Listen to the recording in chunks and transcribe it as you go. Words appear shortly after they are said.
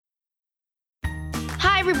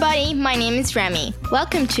everybody, my name is Remy.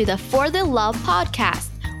 Welcome to the For the Love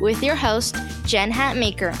podcast with your host, Jen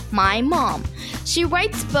Hatmaker, my mom. She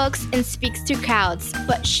writes books and speaks to crowds,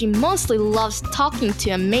 but she mostly loves talking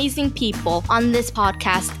to amazing people on this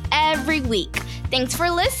podcast every week. Thanks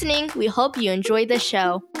for listening. We hope you enjoy the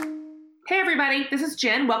show. Hey everybody, this is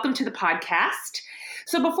Jen. Welcome to the podcast.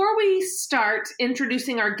 So before we start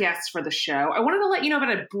introducing our guests for the show, I wanted to let you know about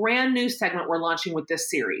a brand new segment we're launching with this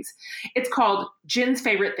series. It's called Jen's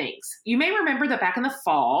Favorite Things. You may remember that back in the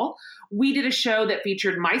fall, we did a show that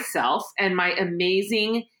featured myself and my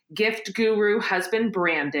amazing gift guru husband,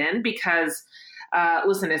 Brandon, because,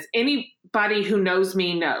 listen, as anybody who knows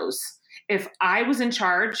me knows, if I was in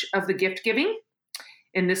charge of the gift giving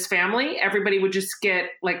in this family, everybody would just get,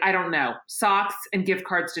 socks and gift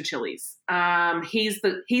cards to Chili's. He's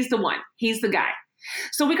the one. He's the guy.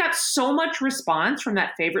 So we got so much response from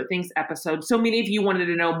that Favorite Things episode. So many of you wanted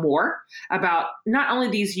to know more about not only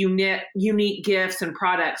these unique gifts and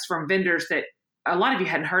products from vendors that a lot of you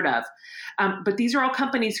hadn't heard of, but these are all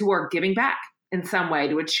companies who are giving back in some way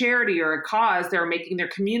to a charity or a cause. They're making their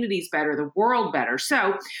communities better, the world better.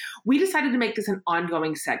 So we decided to make this an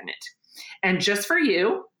ongoing segment. And just for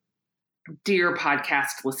you, dear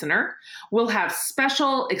podcast listener, we'll have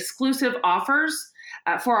special exclusive offers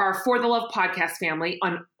for our For the Love podcast family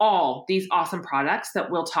on all these awesome products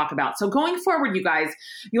that we'll talk about. So going forward, you guys,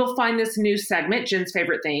 you'll find this new segment, Jen's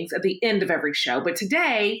Favorite Things, at the end of every show. But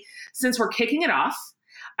today, since we're kicking it off,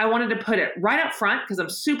 I wanted to put it right up front because I'm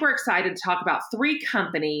super excited to talk about 3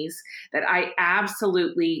 companies that I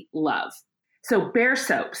absolutely love. So Bear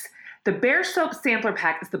Soaps. The Bear Soap Sampler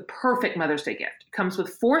Pack is the perfect Mother's Day gift. It comes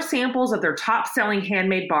with 4 samples of their top-selling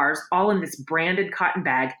handmade bars, all in this branded cotton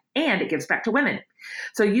bag, and it gives back to women.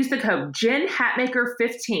 So use the code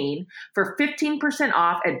JenHatmaker15 for 15%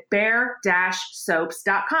 off at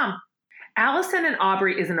bear-soaps.com. Allison and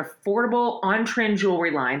Aubrey is an affordable, on-trend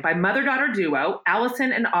jewelry line by mother-daughter duo,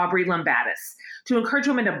 Allison and Aubrey Lombatis, to encourage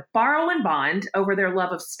women to borrow and bond over their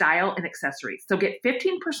love of style and accessories. So get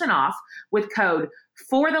 15% off with code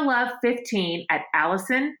FORTHELOVE15 at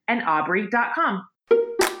AllisonandAubrey.com.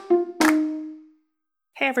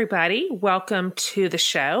 Hey everybody, welcome to the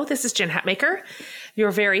show. This is Jen Hatmaker,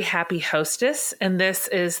 your very happy hostess, and this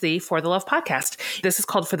is the For the Love podcast. This is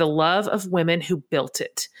called For the Love of Women Who Built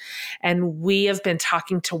It. And we have been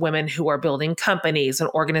talking to women who are building companies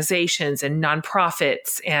and organizations and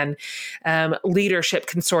nonprofits and leadership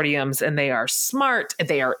consortiums, and they are smart, and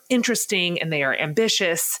they are interesting, and they are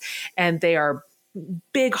ambitious, and they are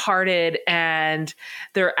big-hearted, and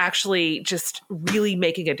they're actually just really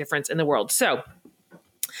making a difference in the world. So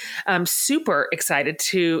I'm super excited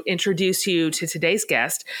to introduce you to today's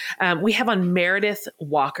guest. We have on Meredith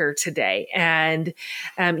Walker today, and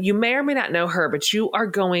you may or may not know her, but you are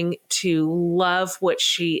going to love what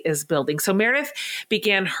she is building. So Meredith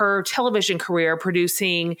began her television career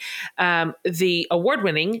producing the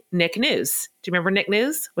award-winning Nick News. Do you remember Nick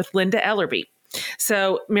News with Linda Ellerbee?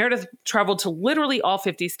 So Meredith traveled to literally all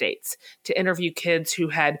 50 states to interview kids who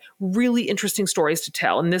had really interesting stories to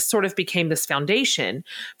tell. And this sort of became this foundation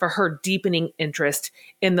for her deepening interest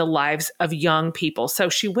in the lives of young people. So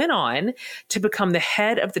she went on to become the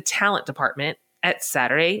head of the talent department at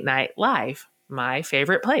Saturday Night Live, my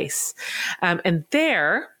favorite place. And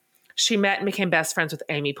there she met and became best friends with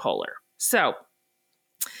Amy Poehler. So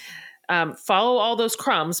follow all those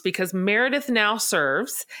crumbs, because Meredith now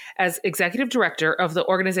serves as executive director of the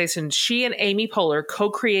organization she and Amy Poehler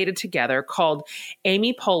co-created together called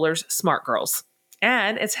Amy Poehler's Smart Girls.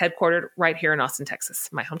 And it's headquartered right here in Austin, Texas,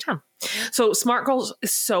 my hometown. So Smart Girls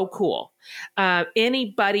is so cool.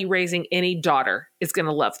 Anybody raising any daughter is going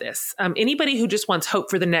to love this. Anybody who just wants hope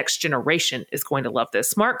for the next generation is going to love this.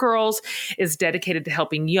 Smart Girls is dedicated to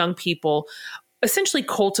helping young people essentially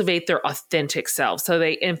cultivate their authentic selves. So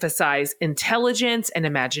they emphasize intelligence and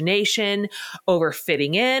imagination over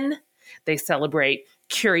fitting in. They celebrate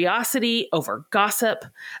curiosity over gossip.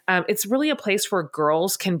 It's really a place where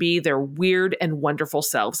girls can be their weird and wonderful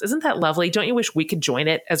selves. Isn't that lovely? Don't you wish we could join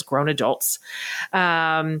it as grown adults?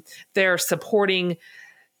 They're supporting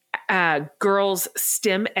girls'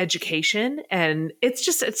 STEM education. And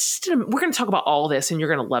we're going to talk about all this and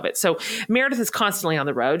you're going to love it. So Meredith is constantly on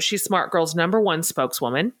the road. She's Smart Girls' #1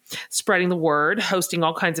 spokeswoman, spreading the word, hosting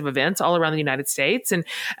all kinds of events all around the United States. And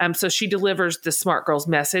so she delivers the Smart Girls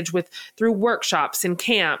message through workshops and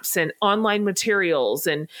camps and online materials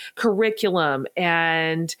and curriculum.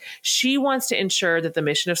 And she wants to ensure that the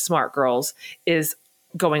mission of Smart Girls is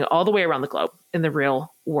going all the way around the globe in the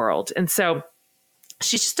real world. And so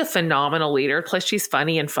She's just a phenomenal leader. Plus, she's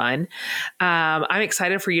funny and fun. I'm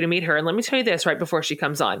excited for you to meet her. And let me tell you this right before she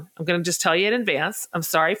comes on. I'm going to just tell you in advance. I'm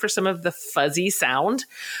sorry for some of the fuzzy sound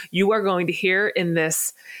you are going to hear in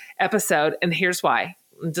this episode. And here's why.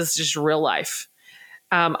 This is just real life.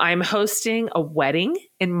 I'm hosting a wedding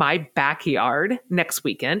in my backyard next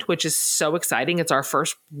weekend, which is so exciting. It's our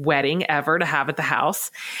first wedding ever to have at the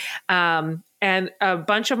house. And a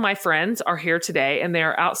bunch of my friends are here today, and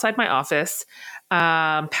they're outside my office,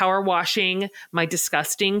 power washing my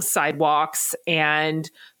disgusting sidewalks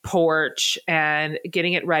and porch and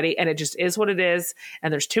getting it ready. And it just is what it is.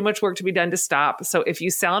 And there's too much work to be done to stop. So if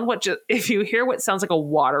you hear what sounds like a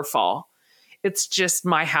waterfall, it's just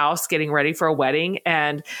my house getting ready for a wedding.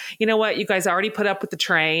 And you know what? You guys already put up with the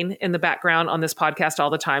train in the background on this podcast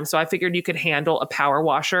all the time. So I figured you could handle a power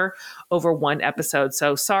washer over one episode.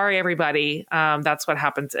 So sorry, everybody. That's what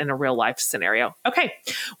happens in a real life scenario. Okay.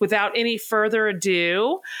 Without any further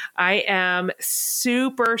ado, I am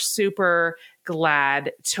super, super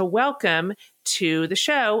glad to welcome to the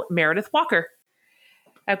show, Meredith Walker.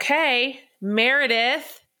 Okay.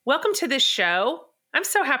 Meredith, welcome to this show. I'm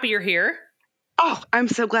so happy you're here. Oh, I'm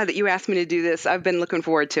so glad that you asked me to do this. I've been looking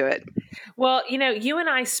forward to it. Well, you and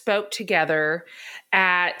I spoke together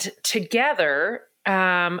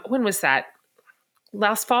when was that?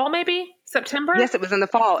 Last fall, maybe? September? Yes, it was in the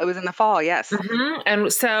fall. Yes. Mm-hmm.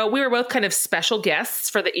 And so we were both kind of special guests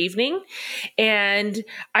for the evening. And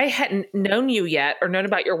I hadn't known you yet or known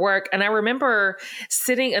about your work. And I remember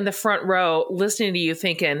sitting in the front row listening to you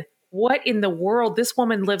thinking, what in the world? This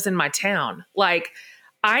woman lives in my town. Like,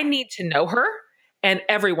 I need to know her. And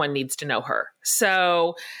everyone needs to know her.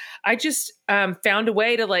 So I just found a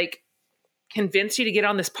way to convince you to get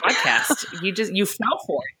on this podcast. You fell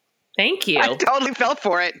for it. Thank you. I totally fell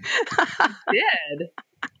for it.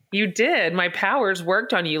 You did. My powers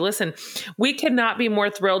worked on you. Listen, we could not be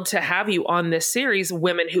more thrilled to have you on this series,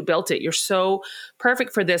 Women Who Built It. You're so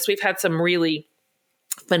perfect for this. We've had some really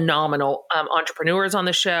phenomenal entrepreneurs on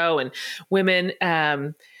the show and women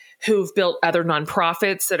who've built other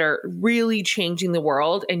nonprofits that are really changing the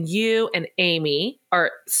world. And you and Amy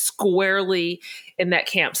are squarely in that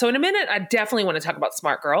camp. So in a minute, I definitely want to talk about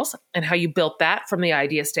Smart Girls and how you built that from the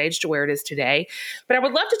idea stage to where it is today. But I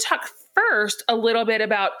would love to talk first a little bit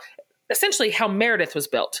about essentially how Meredith was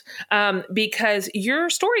built, because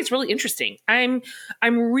your story is really interesting. I'm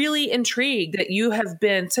really intrigued that you have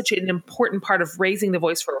been such an important part of raising the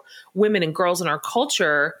voice for women and girls in our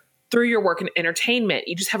culture through your work in entertainment.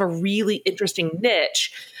 You just have a really interesting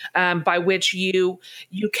niche by which you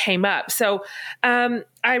came up. So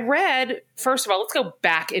I read, first of all, let's go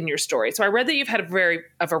back in your story. So I read that you've had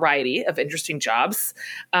a variety of interesting jobs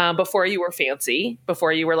before you were fancy,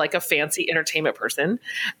 before you were like a fancy entertainment person.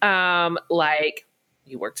 Like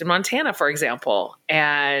you worked in Montana, for example.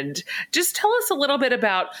 And just tell us a little bit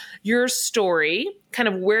about your story, kind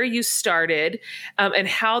of where you started, and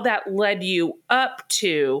how that led you up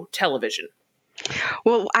to television.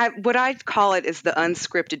 Well, what I call it is the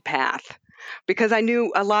unscripted path, because I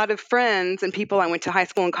knew a lot of friends and people I went to high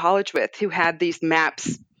school and college with who had these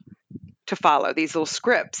maps to follow, these little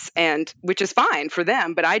scripts, and which is fine for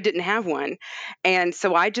them, but I didn't have one. And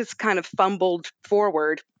so I just kind of fumbled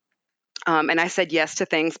forward. And I said yes to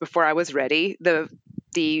things before I was ready.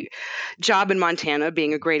 The job in Montana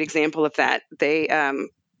being a great example of that. They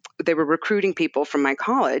were recruiting people from my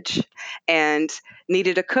college and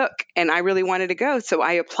needed a cook, and I really wanted to go, so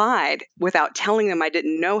I applied without telling them I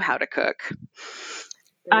didn't know how to cook. Whoops.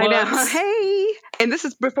 I know. Hey, and this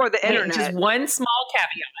is before the internet. Just one small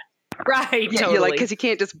caveat. Right, yeah, totally. Because you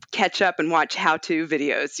can't just catch up and watch how-to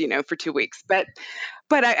videos, for 2 weeks. But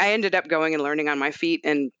I ended up going and learning on my feet,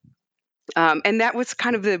 and that was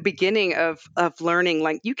kind of the beginning of learning,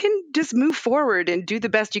 like, you can just move forward and do the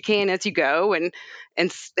best you can as you go. And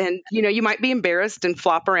you might be embarrassed and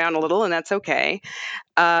flop around a little, and that's okay.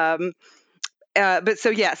 But so,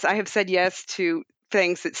 yes, I have said yes to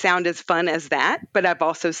things that sound as fun as that, but I've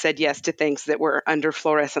also said yes to things that were under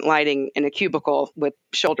fluorescent lighting in a cubicle with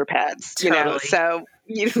shoulder pads, Totally. So,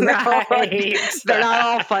 Right. They're not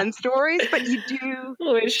all fun stories, but you do.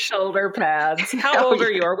 With shoulder pads. How old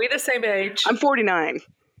are you? Are we the same age? I'm 49.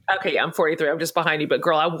 Okay, yeah, I'm 43. I'm just behind you, but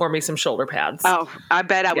girl, I wore me some shoulder pads. Oh, I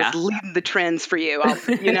bet I was leading the trends for you.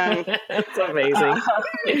 That's amazing.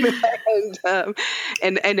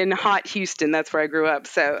 And in hot Houston, that's where I grew up.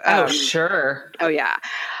 So, sure. Oh yeah.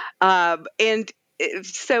 And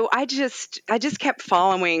so I just kept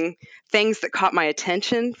following things that caught my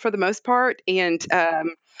attention for the most part, and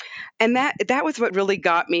that was what really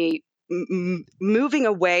got me moving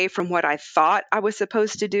away from what I thought I was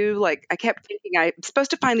supposed to do. Like I kept thinking I'm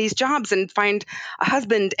supposed to find these jobs and find a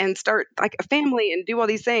husband and start like a family and do all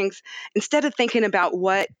these things instead of thinking about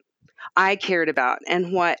what I cared about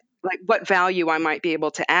and what value I might be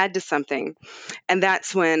able to add to something. And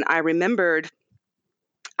that's when I remembered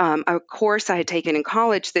a course I had taken in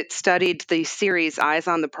college that studied the series Eyes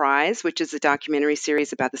on the Prize, which is a documentary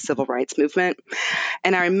series about the civil rights movement.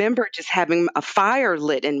 And I remember just having a fire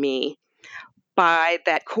lit in me by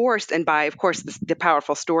that course and by, of course, the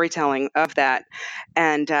powerful storytelling of that.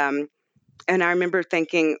 And I remember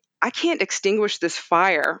thinking, I can't extinguish this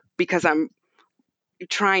fire because I'm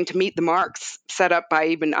trying to meet the marks set up by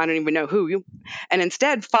I don't even know who, and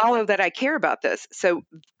instead follow that I care about this. So,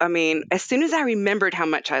 I mean, as soon as I remembered how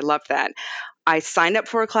much I loved that, I signed up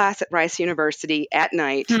for a class at Rice University at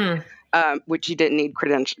night, which you didn't need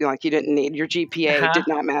credential, like you didn't need your GPA, did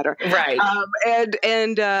not matter. Right.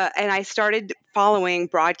 And I started following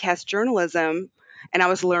broadcast journalism. And I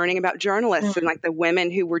was learning about journalists and like the women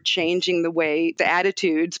who were changing the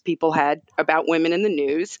attitudes people had about women in the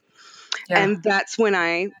news. Yeah. And that's when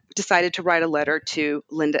I decided to write a letter to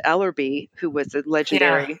Linda Ellerbee, who was a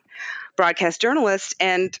legendary broadcast journalist.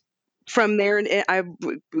 And from there, I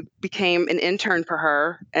became an intern for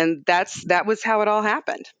her. And that was how it all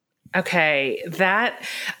happened. Okay,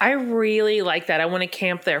 I really like that. I want to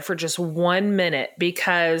camp there for just 1 minute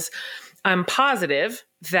because I'm positive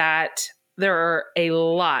that there are a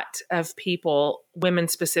lot of people, women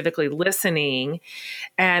specifically, listening,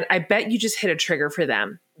 and I bet you just hit a trigger for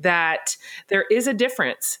them, that there is a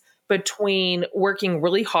difference between working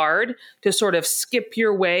really hard to sort of skip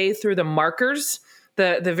your way through the markers,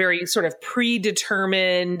 the very sort of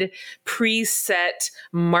predetermined, preset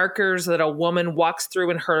markers that a woman walks through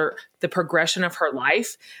in the progression of her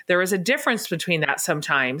life. There is a difference between that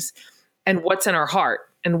sometimes and what's in our heart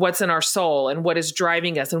and what's in our soul and what is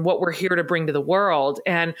driving us and what we're here to bring to the world.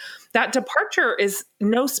 And that departure is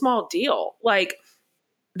no small deal. Like,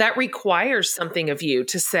 that requires something of you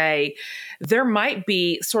to say, there might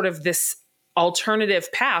be sort of this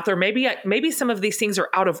alternative path, or maybe some of these things are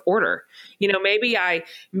out of order. You know,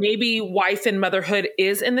 maybe wife and motherhood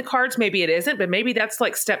is in the cards, maybe it isn't, but maybe that's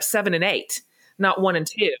like step 7 and 8, not 1 and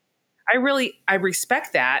 2. I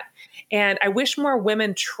respect that. And I wish more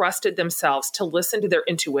women trusted themselves to listen to their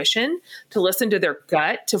intuition, to listen to their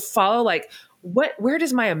gut, to follow like, where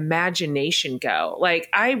does my imagination go? Like,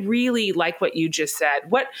 I really like what you just said.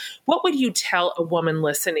 What would you tell a woman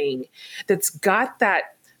listening she's got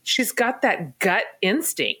that gut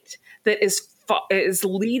instinct that is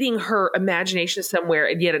leading her imagination somewhere,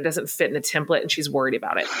 and yet it doesn't fit in a template and she's worried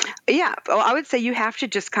about it? Yeah. Well, I would say you have to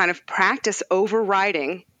just kind of practice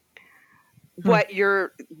overriding the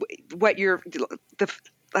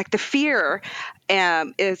fear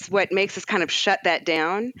is what makes us kind of shut that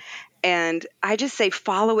down. And I just say,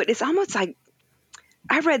 follow it. It's almost like,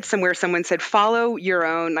 I read somewhere someone said, follow your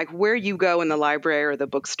own, like where you go in the library or the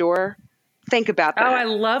bookstore. Think about that. Oh, I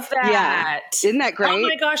love that. Yeah. Isn't that great? Oh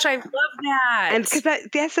my gosh, I love that. And because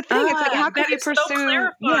that's the thing. It's like, how can we pursue? So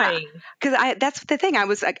clarifying. Because that's the thing. I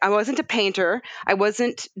wasn't a painter. I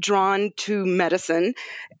wasn't drawn to medicine.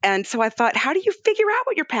 And so I thought, how do you figure out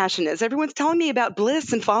what your passion is? Everyone's telling me about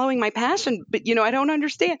bliss and following my passion, but I don't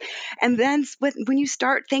understand. And then when you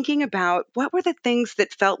start thinking about what were the things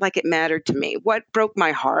that felt like it mattered to me, what broke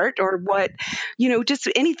my heart, or what, just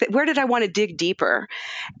anything, where did I want to dig deeper?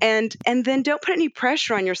 And then don't put any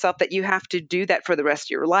pressure on yourself that you have to do that for the rest of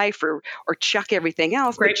your life or chuck everything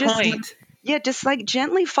else. Great point. Just like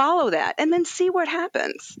gently follow that and then see what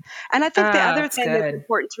happens. And I think the other thing that's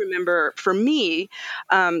important to remember for me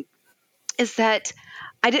is that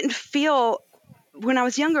I didn't feel, when I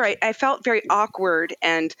was younger, I felt very awkward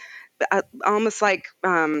and almost like,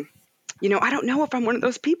 I don't know if I'm one of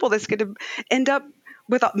those people that's going to end up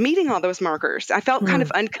without meeting all those markers. I felt kind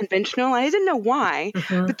of unconventional. I didn't know why.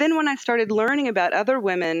 Mm-hmm. But then when I started learning about other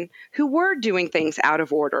women who were doing things out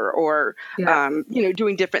of order or,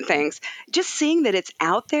 doing different things, just seeing that it's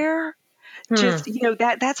out there,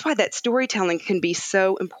 that's why that storytelling can be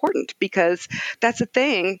so important, because that's the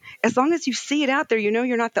thing. As long as you see it out there,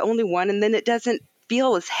 you're not the only one. And then it doesn't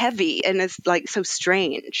feel as heavy and as like so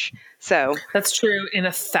strange. So that's true in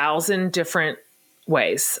 1,000 different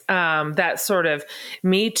ways. That sort of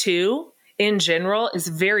Me Too in general is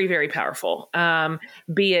very, very powerful.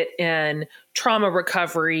 Be it in trauma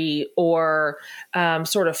recovery or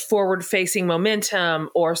sort of forward-facing momentum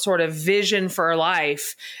or sort of vision for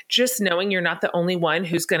life. Just knowing you're not the only one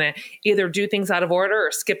who's going to either do things out of order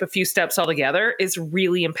or skip a few steps altogether is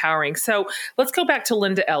really empowering. So let's go back to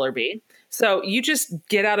Linda Ellerbee. So you just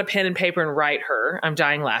get out a pen and paper and write her. I'm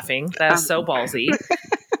dying laughing. That's so ballsy.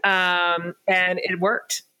 And it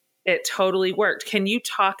worked. It totally worked. Can you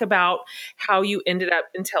talk about how you ended up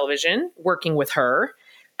in television working with her?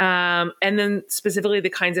 And then specifically the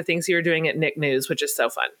kinds of things you're doing at Nick News, which is so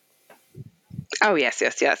fun. Oh, yes.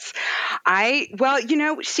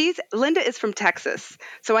 Linda is from Texas.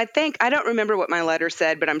 So I don't remember what my letter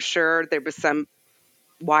said, but I'm sure there was some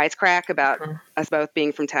wisecrack about us both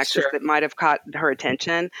being from Texas that might have caught her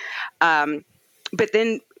attention. But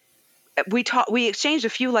then we exchanged a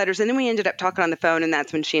few letters, and then we ended up talking on the phone, and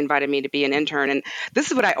that's when she invited me to be an intern. And this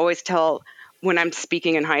is what I always tell when I'm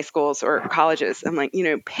speaking in high schools or colleges. I'm like,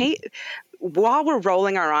 while we're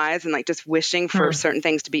rolling our eyes and like just wishing for certain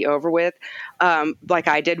things to be over with, like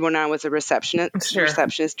I did when I was a receptionist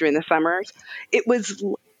during the summers, it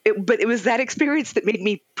was that experience that made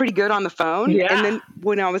me pretty good on the phone. Yeah. And then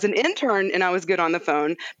when I was an intern and I was good on the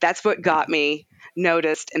phone, that's what got me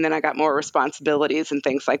noticed. And then I got more responsibilities and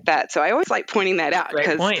things like that. So I always like pointing that out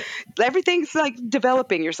because everything's like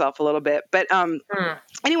developing yourself a little bit. But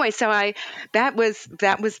anyway, so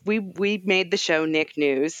we made the show Nick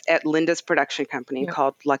News at Linda's production company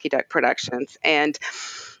called Lucky Duck Productions. And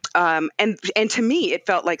to me, it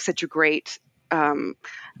felt like such a great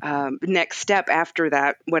next step after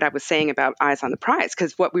that, what I was saying about Eyes on the Prize,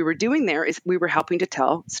 because what we were doing there is we were helping to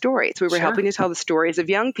tell stories. We were helping to tell the stories of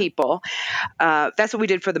young people. That's what we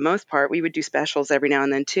did for the most part. We would do specials every now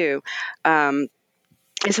and then too. And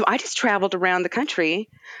so I just traveled around the country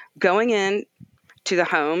going in to the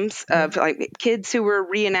homes of like kids who were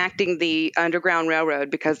reenacting the Underground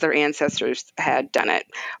Railroad because their ancestors had done it,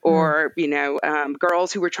 or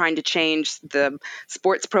girls who were trying to change the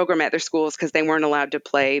sports program at their schools because they weren't allowed to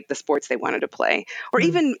play the sports they wanted to play, or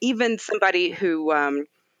even somebody who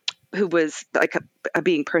was like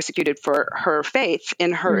being persecuted for her faith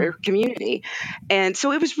in her community. And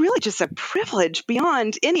so it was really just a privilege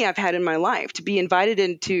beyond any I've had in my life to be invited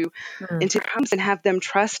into homes and have them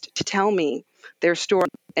trust to tell me their story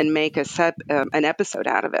and make an episode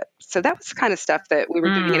out of it. So that was the kind of stuff that we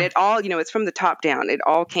were doing. And it all, it's from the top down. It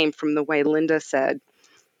all came from the way Linda said,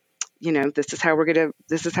 this is how we're going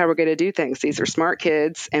to do things. These are smart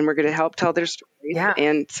kids and we're going to help tell their stories. Yeah.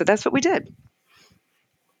 And so that's what we did.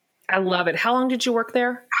 I love it. How long did you work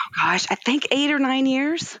there? Oh gosh, I think 8 or 9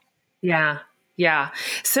 years. Yeah. Yeah.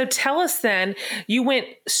 So tell us then, you went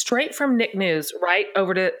straight from Nick News right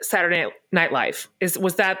over to Saturday Night Live.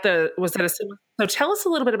 Was that a similar? So tell us a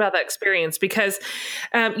little bit about that experience because,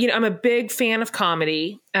 I'm a big fan of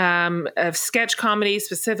comedy, of sketch comedy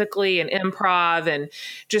specifically and improv, and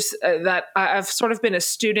just that I've sort of been a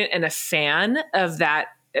student and a fan of that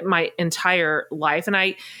my entire life. And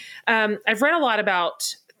I've read a lot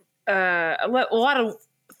about a lot of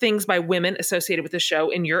things by women associated with the show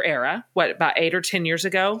in your era, about 8 or 10 years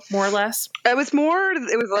ago, more or less? It was a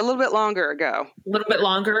little bit longer ago. A little bit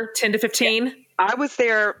longer, 10 to 15? Yeah. I was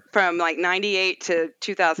there from like 98 to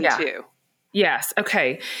 2002. Yeah. Yes.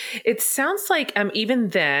 Okay. It sounds like even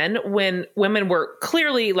then when women were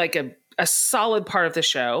clearly like a solid part of the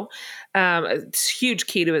show, it's a huge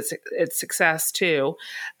key to its success too,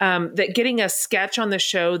 that getting a sketch on the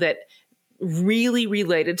show that really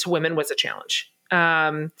related to women was a challenge.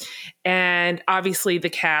 And obviously the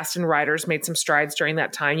cast and writers made some strides during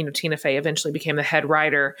that time. Tina Fey eventually became the head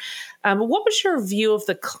writer. What was your view of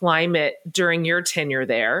the climate during your tenure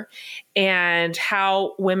there and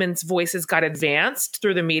how women's voices got advanced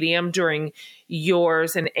through the medium during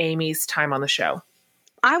yours and Amy's time on the show?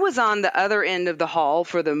 I was on the other end of the hall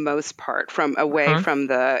for the most part, from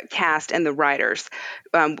the cast and the writers,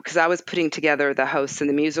 because I was putting together the hosts and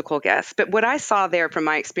the musical guests. But what I saw there from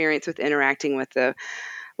my experience with interacting with the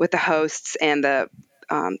hosts and the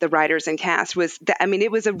writers and cast was that,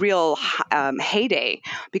 it was a real heyday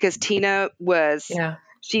because Tina was. Yeah.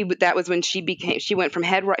 That was when she went from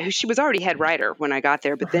she was already head writer when I got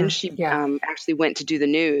there, but then she actually went to do the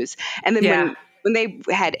news. And then when they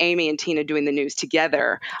had Amy and Tina doing the news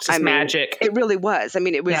together, magic. It really was.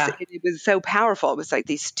 It was so powerful. It was like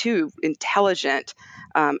these two intelligent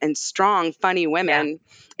and strong, funny women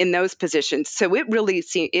in those positions. So it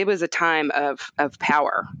was a time of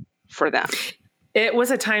power for them. It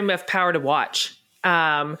was a time of power to watch.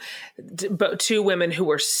 But two women who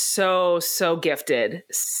were so gifted,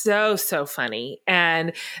 so funny.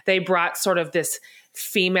 And they brought sort of this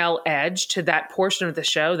female edge to that portion of the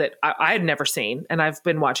show that I had never seen. And I've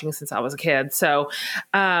been watching since I was a kid. So,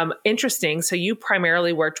 interesting. So you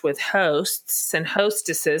primarily worked with hosts and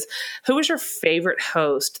hostesses. Who was your favorite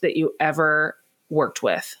host that you ever worked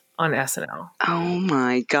with on SNL? Oh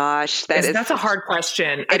my gosh, that's a hard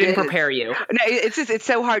question. I didn't prepare you. No, it's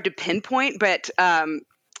so hard to pinpoint, but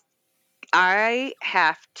I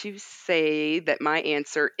have to say that my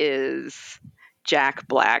answer is Jack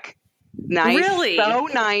Black. Nice, Really? so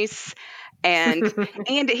nice. And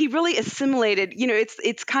he really assimilated,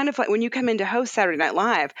 it's kind of like when you come in to host Saturday Night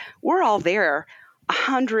Live, we're all there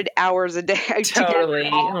 100 hours a day. Totally.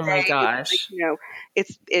 Oh my gosh.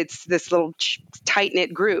 It's this little tight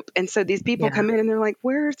knit group. And so these people come in and they're like,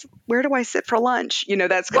 where do I sit for lunch?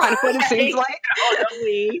 That's kind of what it seems like.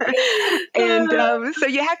 Totally. And so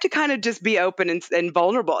you have to kind of just be open and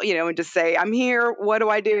vulnerable, and just say, I'm here. What do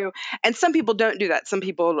I do? And some people don't do that. Some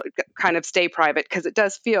people kind of stay private because it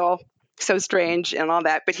does feel so strange and all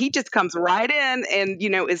that, but he just comes right in and,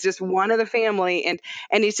 is just one of the family.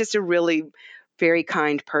 And he's just a really very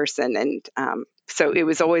kind person. And so it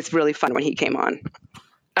was always really fun when he came on.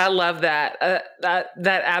 I love that.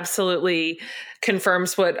 That absolutely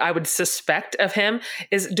confirms what I would suspect of him.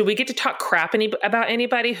 Do we get to talk crap about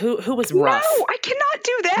anybody who was rough? No, I cannot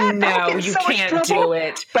do that. No, you can't do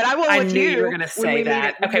it. But I will. I knew you were going to say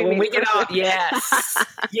that. Okay, when we get off,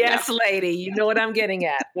 yes, lady, you know what I'm getting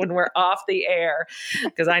at when we're off the air,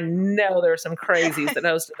 because I know there are some crazies that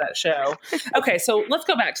hosted that show. Okay, so let's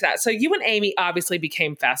go back to that. So you and Amy obviously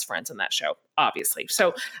became fast friends in that show. Obviously.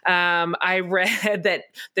 So I read that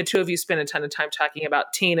the two of you spent a ton of time talking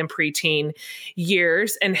about teen and preteen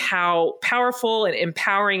years and how powerful and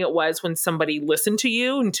empowering it was when somebody listened to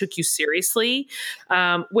you and took you seriously,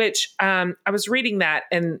 which I was reading that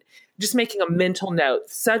and just making a mental note,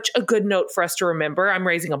 such a good note for us to remember. I'm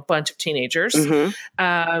raising a bunch of teenagers and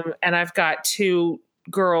I've got two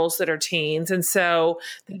girls that are teens. And so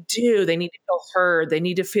they need to feel heard. They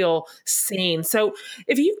need to feel seen. So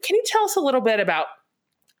can you tell us a little bit about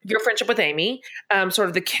your friendship with Amy, sort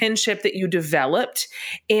of the kinship that you developed,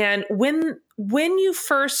 and when you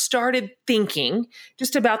first started thinking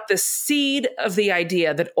just about the seed of the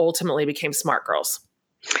idea that ultimately became Smart Girls?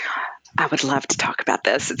 I would love to talk about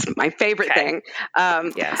this. It's my favorite thing.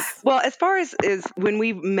 Yes. Well, as far as when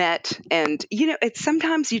we met, and it's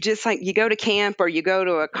sometimes you just like you go to camp or you go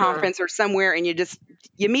to a conference or somewhere, and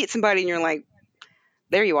you meet somebody, and you're like,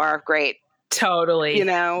 there you are, great. Totally.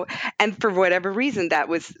 And for whatever reason,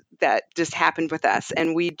 that just happened with us,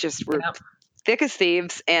 and we just were thick as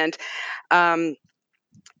thieves, and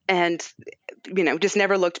just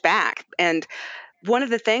never looked back. And one of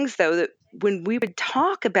the things, though, that when we would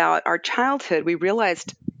talk about our childhood, we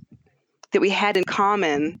realized that we had in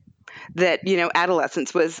common that,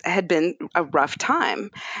 adolescence had been a rough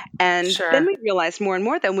time. And then we realized more and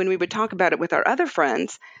more that when we would talk about it with our other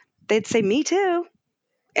friends, they'd say, me too.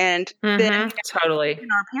 And then totally,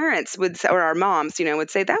 our parents would say, or our moms, would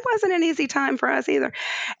say, that wasn't an easy time for us either.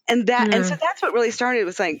 And and so that's what really started. It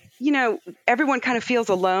was like, everyone kind of feels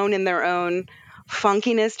alone in their own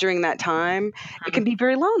funkiness during that time. It can be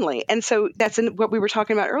very lonely. And so that's what we were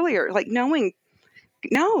talking about earlier, like knowing,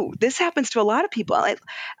 no, this happens to a lot of people.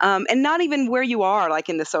 And not even where you are, like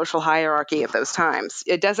in the social hierarchy of those times.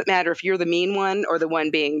 It doesn't matter if you're the mean one or the one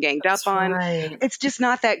being ganged up on. Right. It's just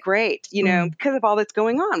not that great, because of all that's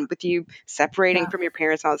going on with you separating from your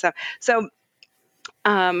parents and all that stuff.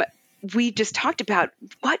 So we just talked about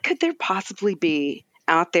what could there possibly be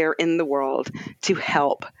out there in the world to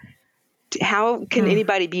help. How can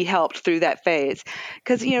anybody be helped through that phase?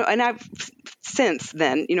 Because, and I've since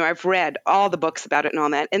then, I've read all the books about it and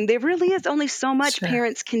all that. And there really is only so much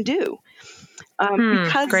parents can do.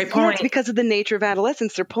 Great point. It's because of the nature of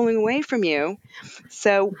adolescence. They're pulling away from you.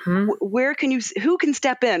 So who can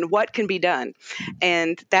step in? What can be done?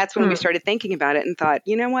 And that's when we started thinking about it and thought,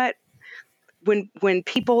 you know what? When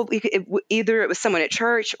people, either it was someone at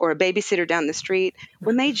church or a babysitter down the street,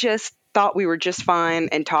 when they just thought we were just fine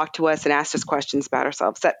and talked to us and asked us questions about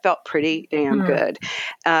ourselves, that felt pretty damn good.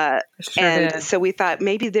 So we thought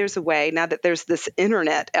maybe there's a way, now that there's this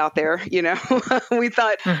internet out there, we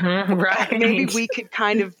thought maybe we could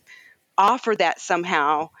kind of offer that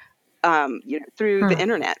somehow, through the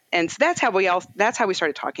internet. And so that's how we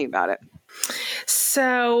started talking about it.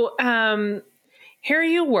 So, here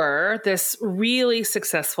you were, this really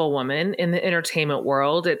successful woman in the entertainment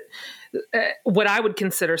world at what I would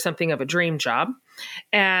consider something of a dream job.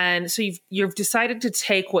 And so you've decided to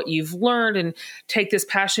take what you've learned and take this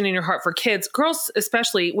passion in your heart for kids, girls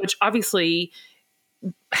especially, which obviously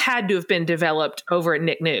had to have been developed over at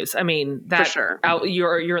Nick News. I mean, that for sure.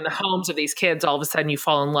 You're in the homes of these kids. All of a sudden you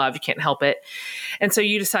fall in love. You can't help it. And so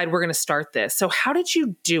you decide we're going to start this. So how did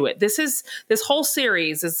you do it? This whole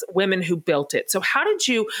series is women who built it. So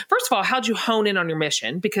first of all, how'd you hone in on your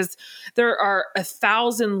mission? Because there are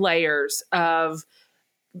 1,000 layers of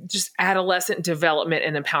just adolescent development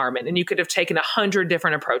and empowerment. And you could have taken 100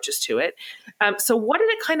 different approaches to it. So what did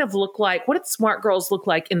it kind of look like? What did Smart Girls look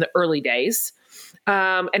like in the early days?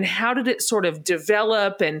 And how did it sort of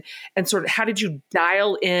develop and sort of how did you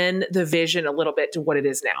dial in the vision a little bit to what it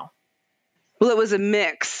is now? Well, it was a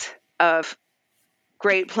mix of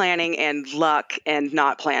great planning and luck and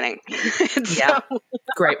not planning.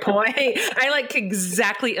 Great point. I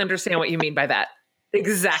exactly understand what you mean by that.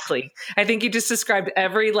 Exactly. I think you just described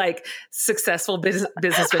every successful business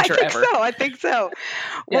venture ever. I think so.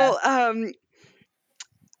 Yeah. Well,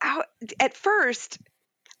 at first,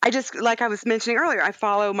 I just, like I was mentioning earlier,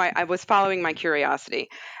 I was following my curiosity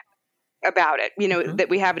about it, that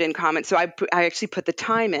we have it in common. So I actually put the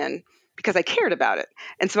time in because I cared about it.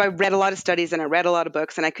 And so I read a lot of studies and I read a lot of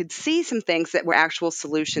books, and I could see some things that were actual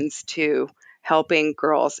solutions to helping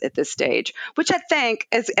girls at this stage, which I think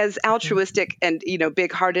as altruistic and,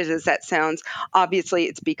 big-hearted as that sounds, obviously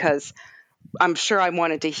it's because I'm sure I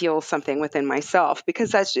wanted to heal something within myself,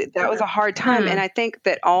 because that was a hard time. And I think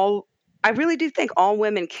that I really do think all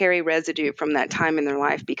women carry residue from that time in their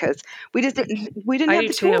life, because we didn't have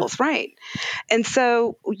the tools, right? And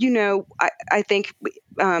so, I think,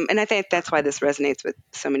 and I think that's why this resonates with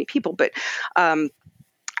so many people. But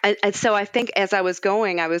so I think as I was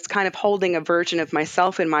going, I was kind of holding a version of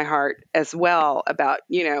myself in my heart as well about,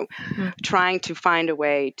 trying to find a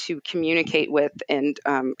way to communicate with and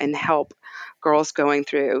help girls going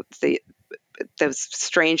through those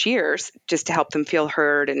strange years, just to help them feel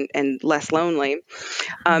heard and less lonely.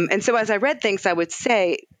 And so as I read things, I would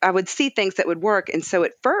see things that would work. And so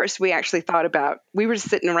at first we actually we were just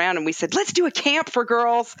sitting around and we said, let's do a camp for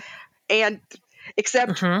girls. And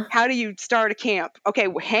except how do you start a camp? Okay,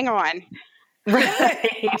 well, hang on.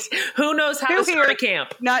 Right. Who knows how to start a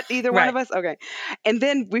camp? Not either one of us. Okay. And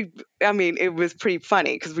then it was pretty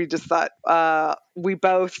funny because we just thought we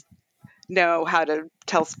both know how to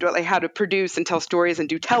how to produce and tell stories and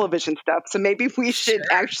do television stuff. So maybe we should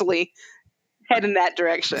actually head in that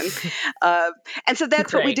direction. And so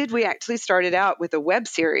that's what we did. We actually started out with a web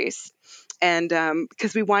series, and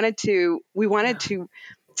because we wanted to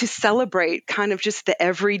celebrate kind of just the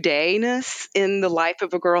everydayness in the life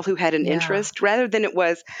of a girl who had an interest, rather than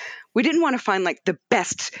we didn't want to find the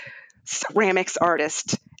best ceramics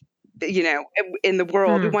artist, in the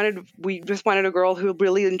world. We just wanted a girl who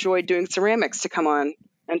really enjoyed doing ceramics to come on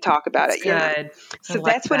and talk about it. Good. So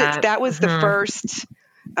that was the first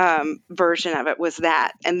version of it, was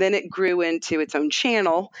that. And then it grew into its own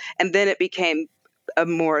channel, and then it became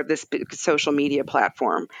more of this social media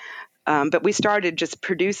platform. But we started just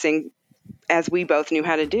producing as we both knew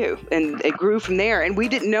how to do, and it grew from there, and we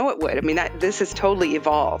didn't know it would. I mean, this has totally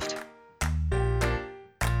evolved.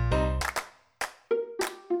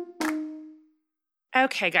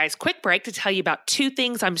 Okay, guys, quick break to tell you about two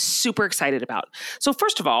things I'm super excited about. So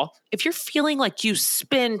first of all, if you're feeling like you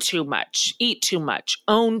spend too much, eat too much,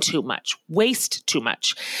 own too much, waste too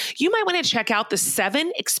much, you might want to check out the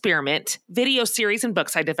 7 Experiment video series and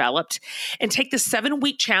books I developed and take the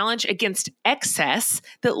 7-week challenge against excess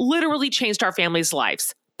that literally changed our family's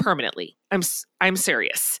lives permanently. I'm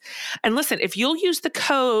serious. And listen, if you'll use the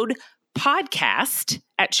code podcast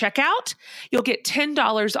at checkout, you'll get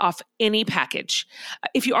 $10 off any package.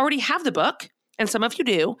 If you already have the book, and some of you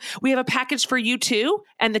do, we have a package for you too,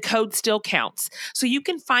 and the code still counts. So you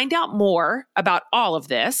can find out more about all of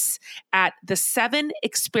this at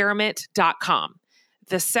the7experiment.com.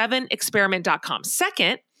 The7experiment.com.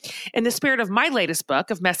 Second, in the spirit of my latest book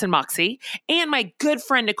of Mess and Moxie and my good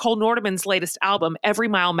friend Nicole Nordman's latest album, Every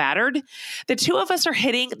Mile Mattered, the two of us are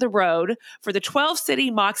hitting the road for the 12-city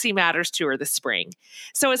Moxie Matters tour this spring.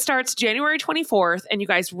 So it starts January 24th, and you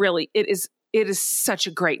guys really, it is such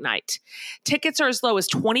a great night. Tickets are as low as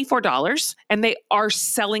 $24, and they are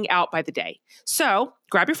selling out by the day. So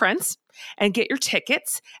grab your friends and get your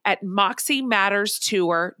tickets at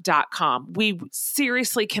moxiematterstour.com. We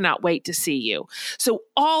seriously cannot wait to see you. So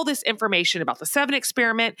all this information about the 7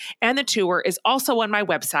 Experiment and the tour is also on my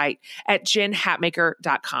website at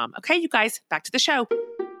jenhatmaker.com. Okay, you guys, back to the show.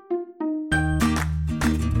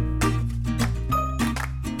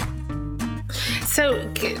 So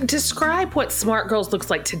describe what Smart Girls looks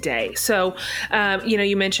like today. So,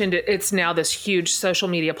 you mentioned it's now this huge social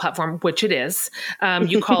media platform, which it is.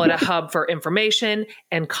 You call it a hub for information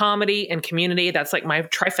and comedy and community. That's like my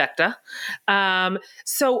trifecta.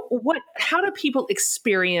 So how do people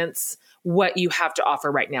experience what you have to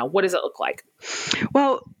offer right now? What does it look like?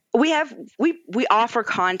 Well, we offer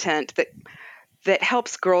content that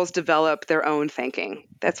helps girls develop their own thinking.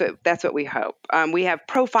 That's what we hope. We have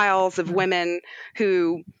profiles of women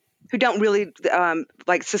who who don't really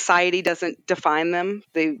like society doesn't define them.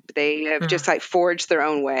 They have just like forged their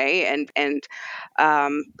own way, and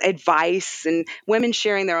advice, and women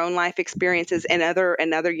sharing their own life experiences, and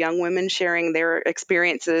other young women sharing their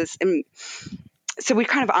experiences. And so we're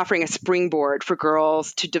kind of offering a springboard for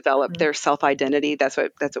girls to develop their self-identity. That's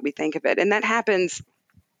what we think of it. And that happens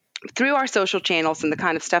through our social channels and the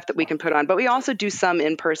kind of stuff that we can put on. But we also do some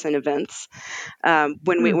in-person events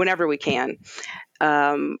whenever we can.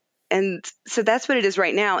 And so that's what it is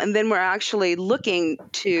right now. And then we're actually looking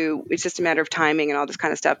to, it's just a matter of timing and all this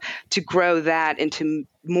kind of stuff, to grow that into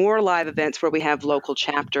more live events where we have local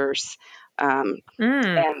chapters and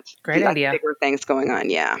great idea. Bigger things going on.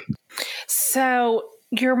 Yeah. So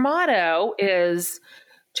your motto is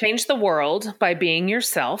change the world by being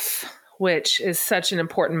yourself, which is such an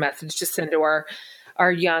important message to send to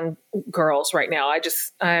our young girls right now.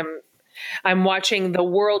 I'm watching the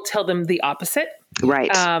world tell them the opposite.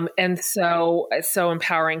 Right. And so it's so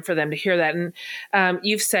empowering for them to hear that. And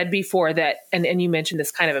you've said before that, and you mentioned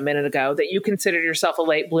this kind of a minute ago, that you considered yourself a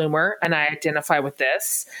late bloomer, and I identify with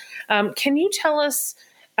this. Can you tell us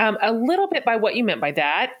a little bit by what you meant by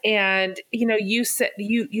that? And, you said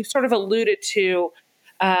you sort of alluded to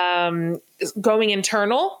going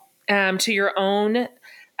internal to your own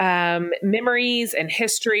memories and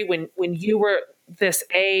history when you were this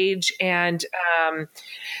age, and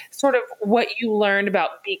sort of what you learned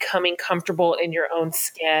about becoming comfortable in your own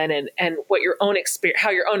skin, and what your own how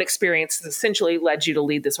your own experiences essentially led you to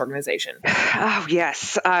lead this organization. Oh,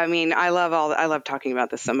 yes. I mean, I love talking about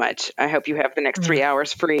this so much. I hope you have the next 3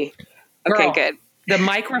 hours free. Girl, okay, good. The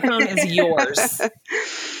microphone is yours.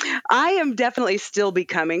 I am definitely still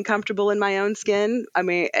becoming comfortable in my own skin. I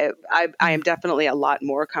mean, I am definitely a lot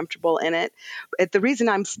more comfortable in it. But the reason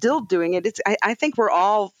I'm still doing it, I think we're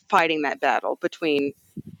all fighting that battle between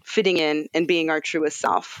fitting in and being our truest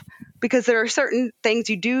self. Because there are certain things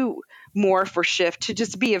you do more for shift to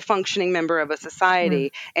just be a functioning member of a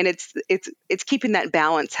society. And it's keeping that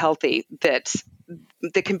balance healthy that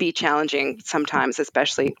can be challenging sometimes,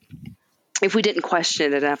 especially if we didn't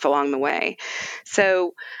question it enough along the way.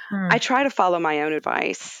 So I try to follow my own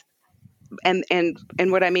advice. And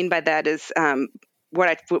what I mean by that is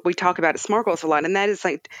what we talk about at Smart Goals a lot. And that is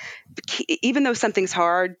like, even though something's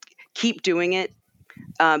hard, keep doing it.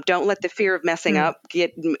 Don't let the fear of messing up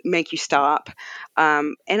make you stop.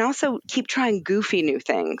 And also keep trying goofy new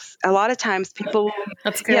things. A lot of times people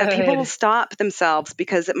will stop themselves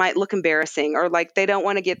because it might look embarrassing, or like they don't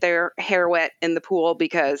want to get their hair wet in the pool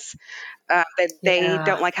because they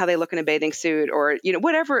don't like how they look in a bathing suit, or,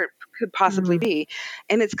 whatever it could possibly be.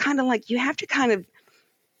 And it's kind of like you have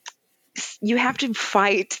to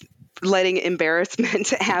fight letting embarrassment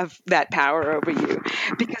have that power over you,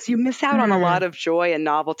 because you miss out on a lot of joy and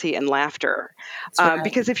novelty and laughter. Right.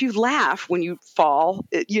 Because if you laugh when you fall,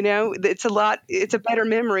 it's a better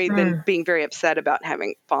memory than being very upset about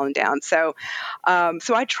having fallen down. So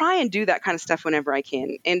I try and do that kind of stuff whenever I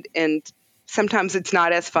can. And sometimes it's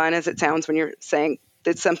not as fun as it sounds when you're saying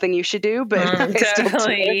it's something you should do, but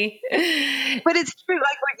definitely. But it's true.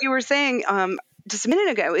 Like what you were saying, just a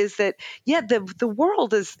minute ago, is that, the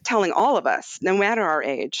world is telling all of us, no matter our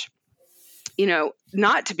age,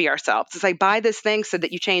 not to be ourselves. It's like, buy this thing so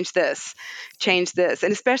that you change this.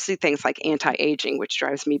 And especially things like anti-aging, which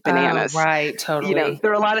drives me bananas. Oh, right. Totally.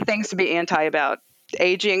 There are a lot of things to be anti about.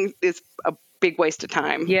 Aging is a big waste of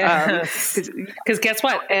time. Yeah. Because guess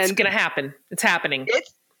what? It's going to happen. It's happening.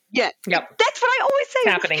 Yep. That's what I always say. It's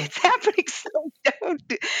happening. It's happening. So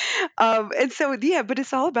don't. And so, but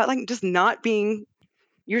it's all about like just not being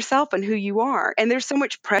yourself and who you are. And there's so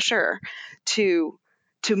much pressure to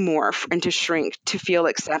morph and to shrink, to feel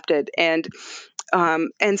accepted. And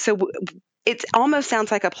so it almost sounds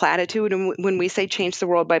like a platitude when we say change the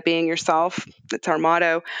world by being yourself. That's our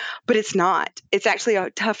motto, but it's not. It's actually a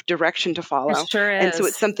tough direction to follow. It sure is. And so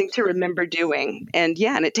it's something to remember doing. And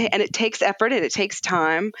it takes effort, and it takes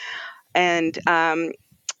time. And when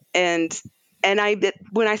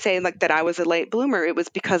I say like that I was a late bloomer, it was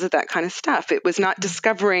because of that kind of stuff. It was not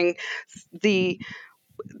discovering the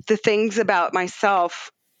things about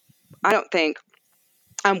myself, I don't think,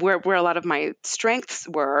 where a lot of my strengths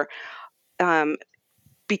were,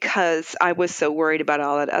 because I was so worried about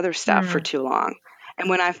all that other stuff for too long. And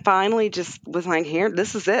when I finally just was like, here,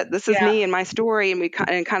 this is it. This is me and my story, and we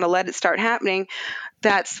kind of let it start happening.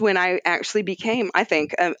 That's when I actually became, I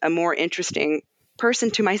think, a more interesting person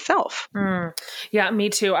to myself. Yeah, me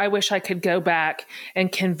too. I wish I could go back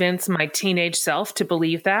and convince my teenage self to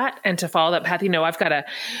believe that and to follow that path. I've got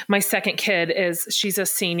my second kid she's a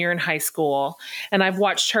senior in high school, and I've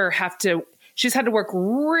watched her she's had to work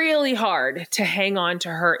really hard to hang on to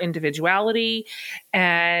her individuality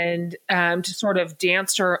and to sort of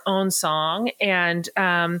dance to her own song. And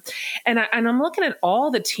I'm looking at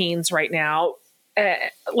all the teens right now.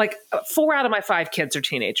 Like 4 out of my 5 kids are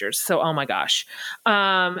teenagers. So, oh my gosh.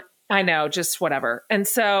 I know, just whatever. And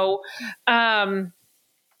so,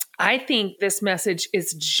 I think this message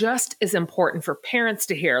is just as important for parents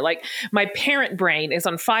to hear. Like my parent brain is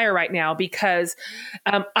on fire right now because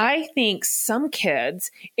I think some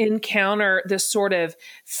kids encounter this sort of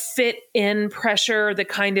fit in pressure, the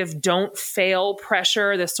kind of don't fail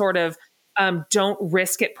pressure, the sort of don't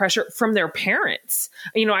risk it pressure from their parents.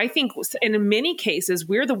 I think in many cases,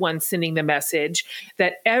 we're the ones sending the message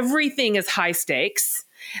that everything is high stakes,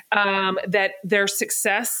 that their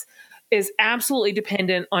success is absolutely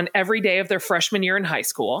dependent on every day of their freshman year in high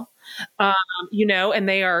school. And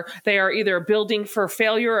they are either building for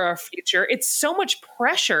failure or a future. It's so much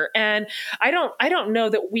pressure. And I don't know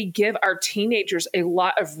that we give our teenagers a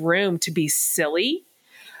lot of room to be silly,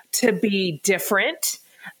 to be different,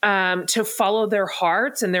 to follow their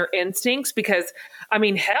hearts and their instincts, because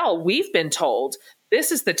hell, we've been told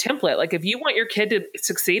this is the template. Like if you want your kid to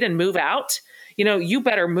succeed and move out, you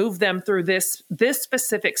better move them through this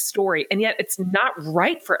specific story. And yet it's not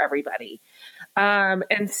right for everybody.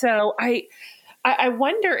 And so I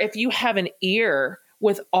wonder if you have an ear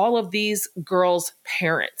with all of these girls'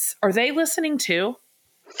 parents. Are they listening too?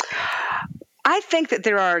 I think that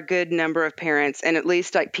there are a good number of parents and at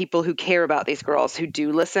least like people who care about these girls who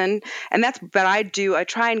do listen. And but I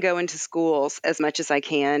try and go into schools as much as I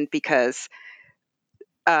can because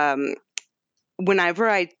whenever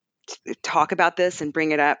I talk about this and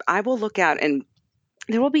bring it up, I will look out and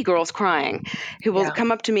there will be girls crying who will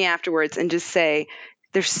come up to me afterwards and just say,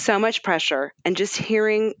 there's so much pressure, and just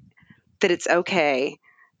hearing that it's okay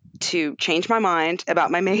to change my mind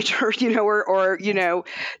about my major, or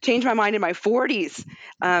change my mind in my 40s.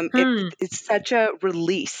 It's such a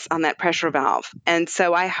release on that pressure valve. And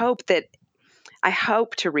so I hope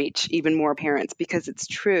to reach even more parents because it's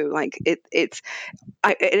true. Like it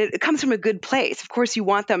comes from a good place. Of course, you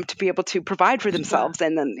want them to be able to provide for themselves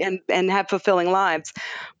and have fulfilling lives,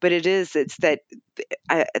 but it's that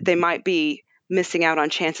they might be missing out on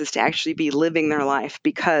chances to actually be living their life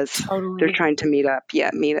because they're trying to meet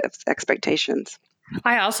expectations.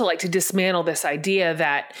 I also like to dismantle this idea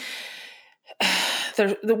that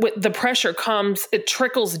the pressure comes, it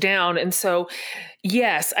trickles down. And so,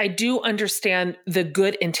 yes, I do understand the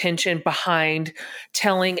good intention behind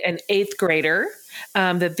telling an 8th grader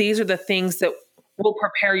that these are the things that will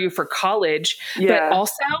prepare you for college. Yeah. But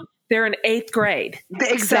also, they're in 8th grade.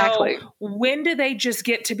 Exactly. So when do they just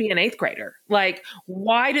get to be an 8th grader? Like,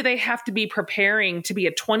 why do they have to be preparing to be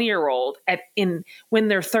a 20-year-old when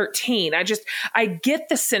they're 13? I get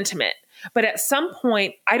the sentiment. But at some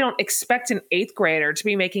point, I don't expect an 8th grader to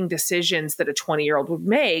be making decisions that a 20-year-old would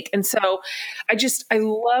make. And so I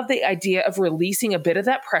love the idea of releasing a bit of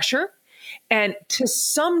that pressure and to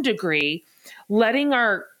some degree, letting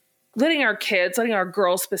our kids, letting our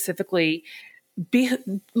girls specifically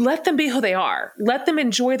let them be who they are. Let them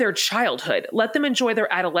enjoy their childhood. Let them enjoy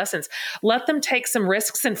their adolescence. Let them take some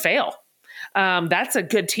risks and fail. That's a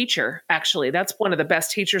good teacher, actually. That's one of the best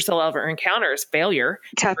teachers they'll ever encounter is failure.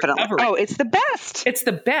 Definitely. Oh, it's the best. It's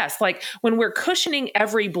the best. Like when we're cushioning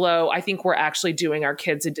every blow, I think we're actually doing our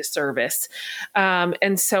kids a disservice.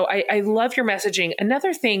 And so I love your messaging.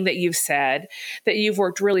 Another thing that you've said that you've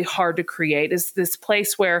worked really hard to create is this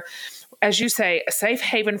place where, as you say, a safe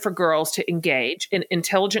haven for girls to engage in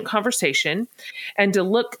intelligent conversation and to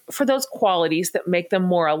look for those qualities that make them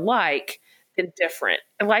more alike than different.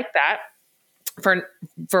 I like that. For a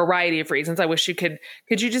variety of reasons. I wish could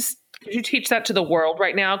you teach that to the world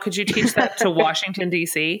right now? Could you teach that to Washington,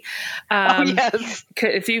 D.C.? Yes.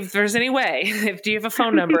 If there's any way, do you have a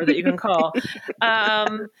phone number that you can call?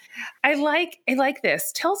 I like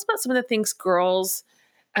this. Tell us about some of the things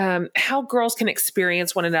how girls can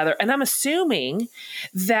experience one another. And I'm assuming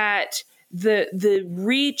that the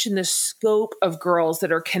reach and the scope of girls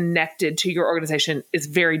that are connected to your organization is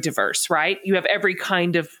very diverse, right? You have every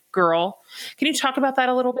kind of girl. Can you talk about that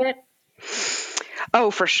a little bit?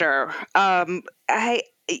 Oh, for sure. The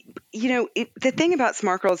thing about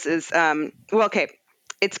Smart Girls is,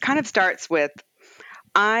 it kind of starts with,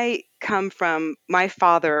 my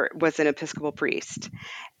father was an Episcopal priest.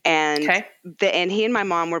 And he and my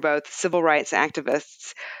mom were both civil rights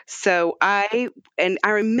activists. So I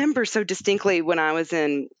remember so distinctly when I was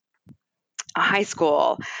in high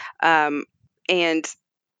school, and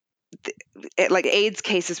like AIDS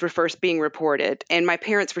cases were first being reported, and my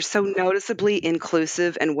parents were so noticeably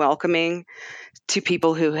inclusive and welcoming to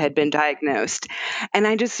people who had been diagnosed. And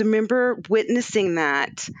I just remember witnessing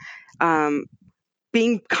that,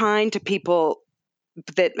 being kind to people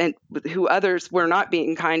and who others were not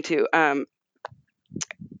being kind to.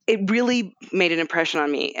 It really made an impression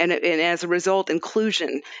on me. And as a result,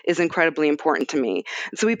 inclusion is incredibly important to me.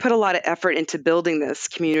 So we put a lot of effort into building this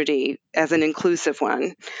community as an inclusive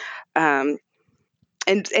one. And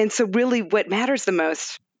so really what matters the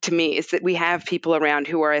most to me is that we have people around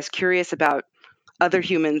who are as curious about other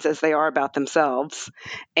humans as they are about themselves,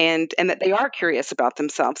 and that they are curious about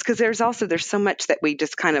themselves, because there's so much that we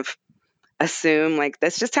just kind of assume, like,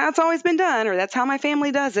 that's just how it's always been done, or that's how my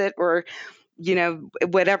family does it, or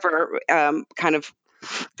whatever kind of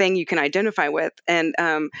thing you can identify with. And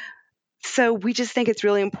so we just think it's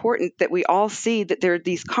really important that we all see that there are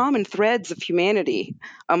these common threads of humanity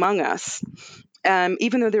among us.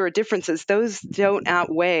 Even though there are differences, those don't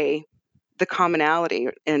outweigh the commonality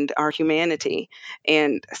and our humanity.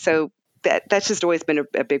 And so that's just always been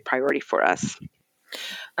a big priority for us.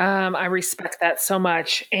 I respect that so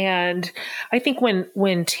much. And I think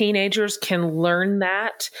when teenagers can learn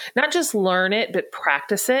that, not just learn it, but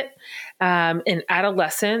practice it in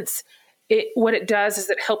adolescence, what it does is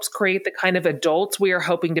it helps create the kind of adults we are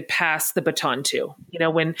hoping to pass the baton to.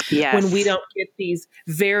 When we don't get these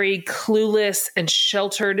very clueless and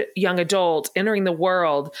sheltered young adults entering the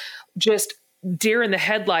world, just deer in the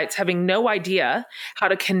headlights, having no idea how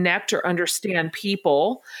to connect or understand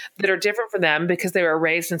people that are different from them because they were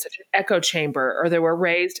raised in such an echo chamber, or they were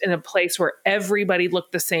raised in a place where everybody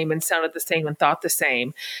looked the same and sounded the same and thought the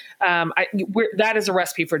same. That is a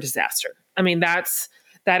recipe for disaster. I mean, that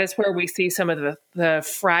is where we see some of the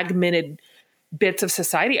fragmented bits of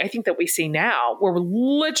society, I think, that we see now, where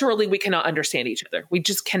literally we cannot understand each other. We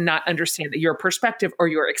just cannot understand your perspective or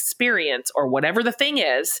your experience or whatever the thing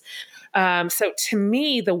is. So to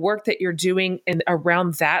me, the work that you're doing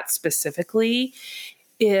around that specifically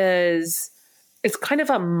it's kind of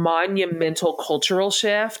a monumental cultural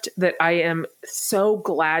shift that I am so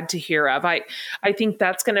glad to hear of. I think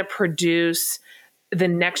that's going to produce the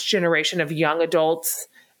next generation of young adults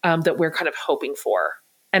that we're kind of hoping for.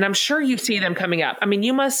 And I'm sure you see them coming up. I mean,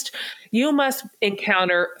 you must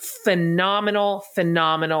encounter phenomenal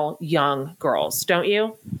young girls, don't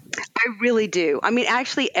you? I really do. I mean,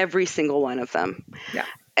 actually, every single one of them, yeah.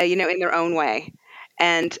 In their own way.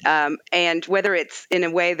 And whether it's in a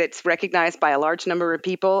way that's recognized by a large number of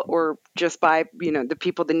people or just by, the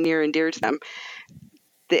people that are near and dear to them,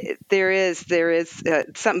 there is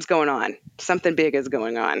something's going on. Something big is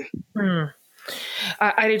going on. Mm.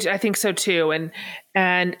 I think so too.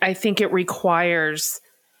 And I think it requires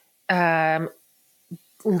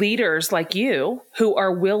leaders like you who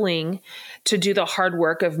are willing to do the hard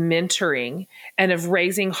work of mentoring and of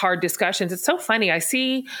raising hard discussions. It's so funny. I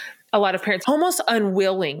see a lot of parents almost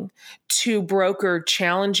unwilling to broker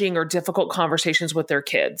challenging or difficult conversations with their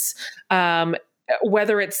kids.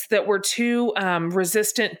 Whether it's that we're too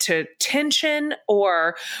resistant to tension,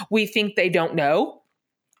 or we think they don't know,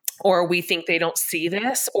 or we think they don't see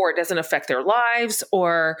this, or it doesn't affect their lives,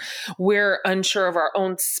 or we're unsure of our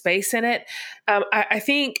own space in it. I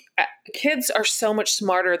think kids are so much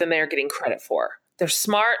smarter than they are getting credit for. They're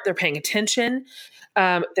smart, they're paying attention,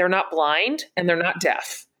 they're not blind, and they're not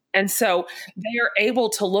deaf. And so they are able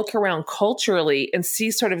to look around culturally and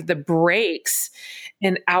see sort of the breaks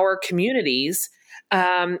in our communities.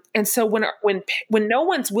 And so when no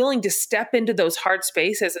one's willing to step into those hard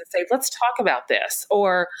spaces and say, let's talk about this,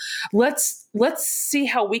 or let's see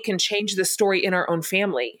how we can change the story in our own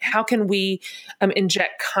family. How can we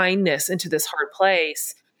inject kindness into this hard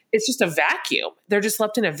place? It's just a vacuum. They're just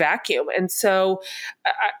left in a vacuum. And so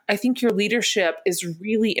I think your leadership is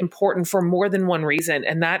really important for more than one reason.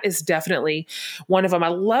 And that is definitely one of them. I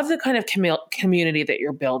love the kind of community that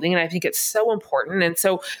you're building. And I think it's so important. And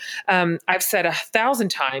so I've said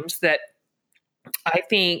 1,000 times that I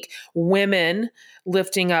think women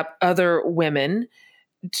lifting up other women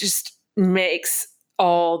just makes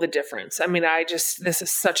all the difference. I mean, this is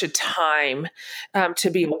such a time to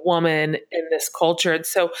be a woman in this culture. And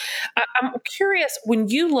so I'm curious, when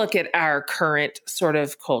you look at our current sort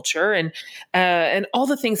of culture and all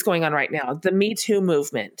the things going on right now, the Me Too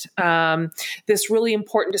movement, this really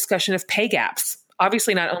important discussion of pay gaps,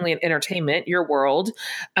 obviously not only in entertainment, your world,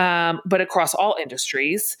 but across all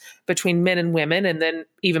industries, between men and women, and then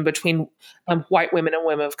even between white women and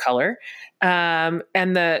women of color. And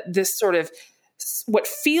this sort of what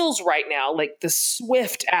feels right now like the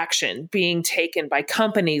swift action being taken by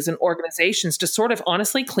companies and organizations to sort of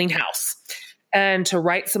honestly clean house and to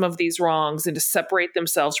right some of these wrongs and to separate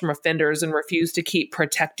themselves from offenders and refuse to keep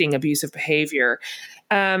protecting abusive behavior.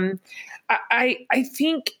 I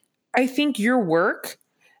think your work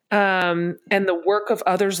and the work of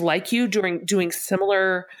others like you doing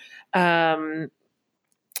similar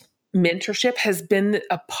mentorship has been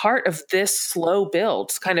a part of this slow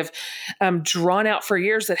build, kind of drawn out for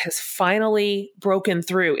years, that has finally broken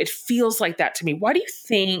through. It feels like that to me. Why do you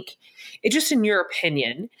think, just in your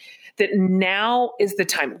opinion, that now is the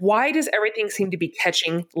time? Why does everything seem to be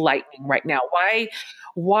catching lightning right now?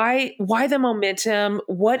 Why the momentum?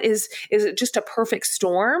 What is it just a perfect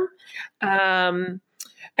storm? And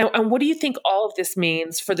what do you think all of this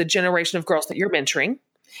means for the generation of girls that you're mentoring?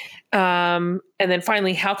 And then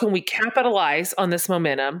finally, how can we capitalize on this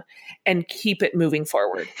momentum and keep it moving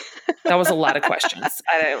forward? That was a lot of questions.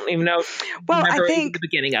 I don't even know if you remember the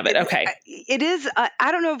beginning of it. Okay. It is,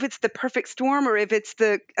 I don't know if it's the perfect storm or if it's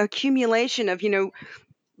the accumulation of,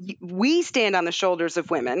 we stand on the shoulders of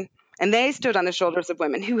women, and they stood on the shoulders of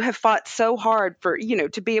women who have fought so hard for,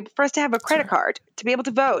 to be able for us to have a credit card, to be able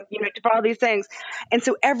to vote, to all these things. And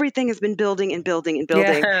so everything has been building and building and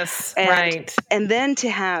building. Yes, right. And then to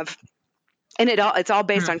have, and it's all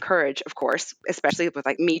based on courage, of course, especially with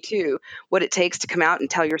like Me Too, what it takes to come out and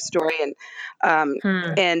tell your story,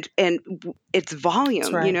 and it's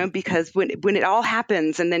volume, right. Because when it all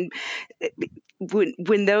happens, and then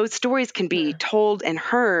when those stories can be told and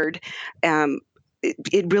heard,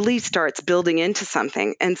 it really starts building into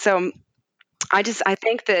something. And so I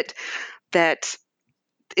think that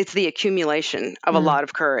it's the accumulation of a lot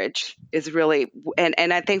of courage is really,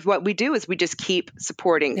 and I think what we do is we just keep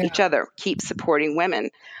supporting each other, keep supporting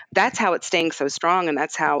women. That's how it's staying so strong, and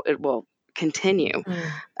that's how it will continue.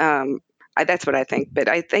 That's what I think. But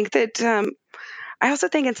I think that I also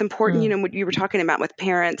think it's important, what you were talking about with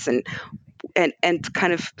parents and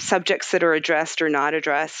kind of subjects that are addressed or not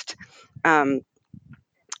addressed.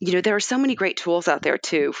 There are so many great tools out there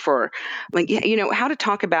too for, like, how to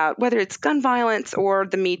talk about whether it's gun violence or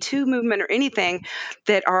the Me Too movement or anything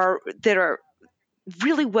that are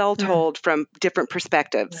really well told from different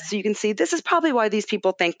perspectives. Right. So you can see this is probably why these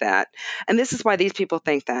people think that, and this is why these people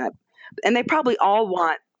think that, and they probably all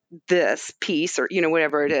want this piece or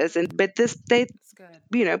whatever it is, but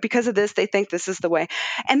because of this they think this is the way,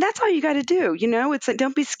 and that's all you got to do. It's like,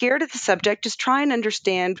 don't be scared of the subject, just try and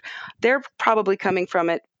understand they're probably coming from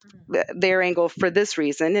it, their angle for this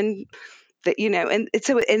reason, and that and it's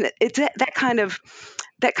that kind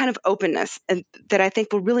of openness, and that I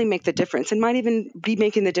think will really make the difference, and might even be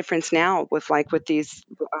making the difference now with these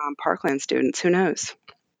Parkland students. Who knows?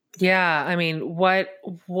 Yeah, I mean, what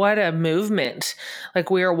a movement!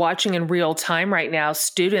 Like, we are watching in real time right now,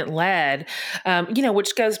 student led,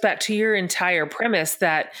 which goes back to your entire premise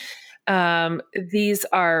that these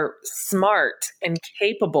are smart and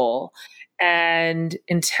capable and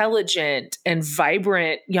intelligent and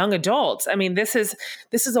vibrant young adults. I mean, this is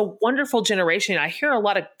a wonderful generation. I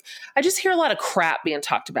just hear a lot of crap being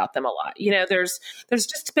talked about them a lot. There's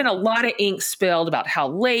just been a lot of ink spilled about how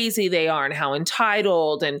lazy they are and how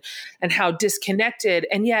entitled and how disconnected.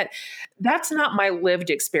 And yet that's not my lived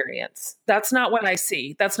experience. That's not what I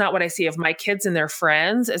see. That's not what I see of my kids and their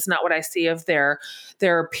friends. It's not what I see of their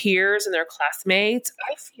peers and their classmates.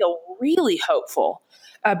 I feel really hopeful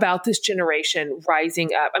about this generation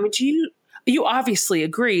rising up. I mean, you obviously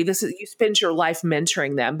agree, you spend your life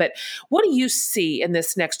mentoring them, but what do you see in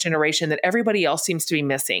this next generation that everybody else seems to be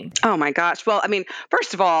missing? Oh my gosh. Well, I mean,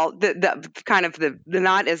 first of all, the kind of the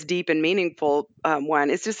not as deep and meaningful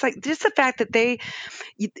one is just the fact that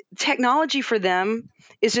technology for them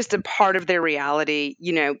is just a part of their reality.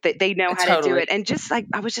 They know how to do it. And just like,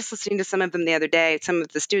 I was just listening to some of them the other day, some of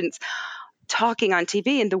the students talking on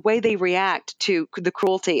TV, and the way they react to the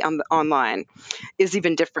cruelty online is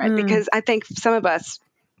even different, because I think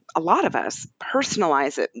a lot of us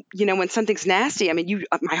personalize it. When something's nasty, I mean,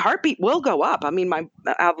 my heartbeat will go up. I mean,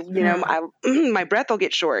 my breath will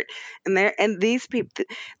get short, and these people,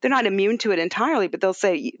 they're not immune to it entirely, but they'll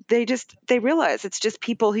say they realize it's just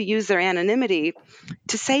people who use their anonymity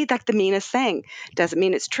to say like the meanest thing. Doesn't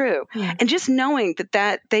mean it's true. And just knowing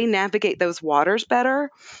that they navigate those waters better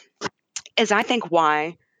is, I think,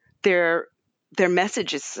 why their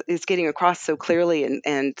message is getting across so clearly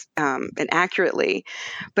and accurately.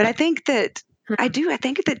 But I think that I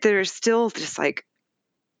think that there's still just like,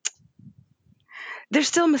 there's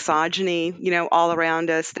still misogyny, all around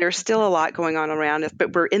us. There's still a lot going on around us,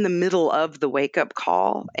 but we're in the middle of the wake up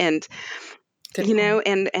call, and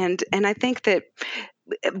and I think that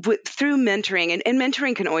through mentoring, and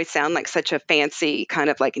mentoring can always sound like such a fancy kind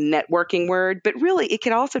of like networking word, but really it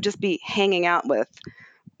could also just be hanging out with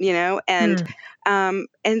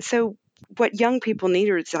and so what young people need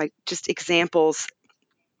is like just examples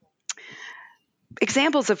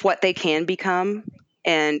of what they can become,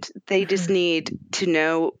 and they just need to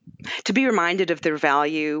know, to be reminded of their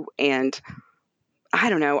value. And I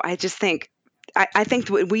don't know, I just think I think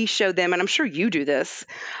that we show them, and I'm sure you do this,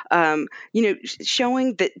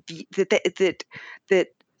 showing that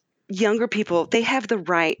younger people, they have the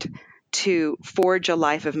right to forge a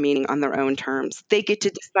life of meaning on their own terms. They get to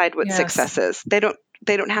decide what success is. They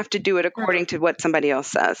don't have to do it according to what somebody else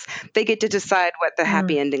says. They get to decide what the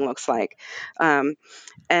happy ending looks like.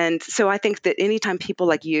 And so I think that anytime people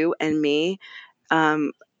like you and me,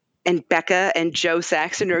 and Becca and Joe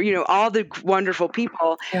Saxon, or all the wonderful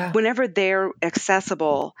people, whenever they're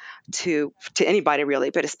accessible to anybody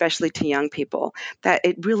really, but especially to young people, that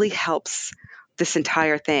it really helps this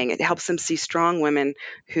entire thing. It helps them see strong women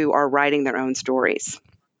who are writing their own stories.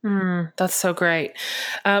 That's so great.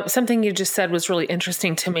 Something you just said was really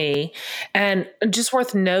interesting to me, and just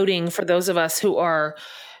worth noting for those of us who are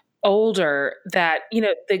older, that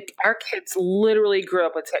our kids literally grew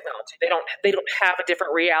up with technology. They don't have a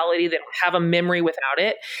different reality. They don't have a memory without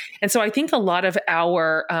it. And so I think a lot of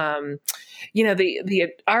our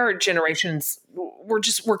our generations,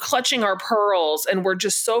 we're clutching our pearls, and we're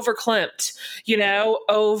just so verklempt,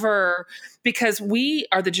 over, because we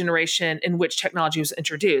are the generation in which technology was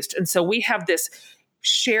introduced. And so we have this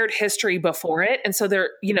shared history before it. And so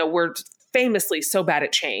we're famously so bad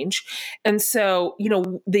at change. And so,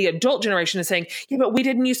 the adult generation is saying, yeah, but we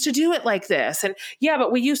didn't used to do it like this. And yeah,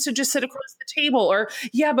 but we used to just sit across the table, or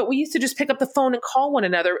yeah, but we used to just pick up the phone and call one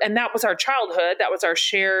another. And that was our childhood. That was our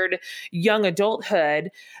shared young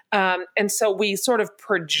adulthood. And so we sort of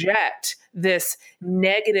project this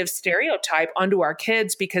negative stereotype onto our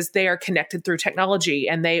kids because they are connected through technology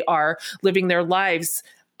and they are living their lives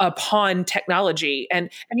upon technology. And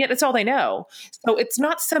yet it's all they know. So it's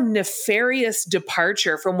not some nefarious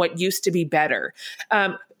departure from what used to be better.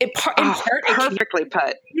 Perfectly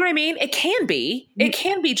put. You know what I mean? It can be. It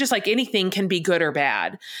can be, just like anything can be good or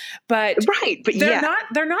bad. But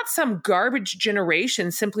they're not some garbage generation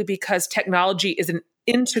simply because technology is an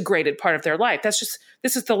integrated part of their life. This is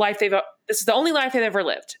the only life they've ever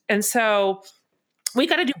lived. And so we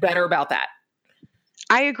got to do better about that.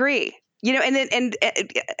 I agree. And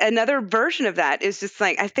another version of that is just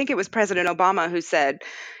like, I think it was President Obama who said,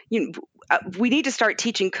 we need to start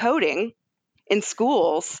teaching coding in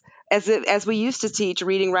schools as we used to teach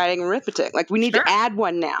reading, writing, and arithmetic. Like, we need to add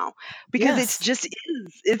one now, because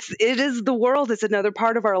it is the world is another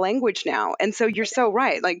part of our language now. And so you're so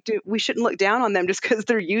right. Like, we shouldn't look down on them just because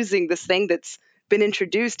they're using this thing that's been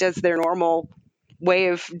introduced as their normal way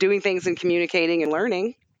of doing things and communicating and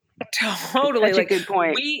learning. Totally. That's a good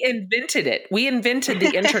point. We invented it. We invented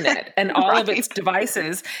the internet and all of its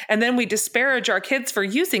devices, and then we disparage our kids for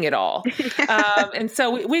using it all. And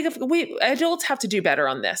so we adults have to do better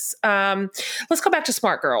on this. Let's go back to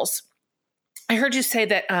smart girls. I heard you say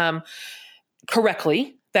that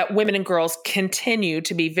correctly, that women and girls continue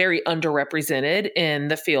to be very underrepresented in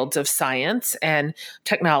the fields of science and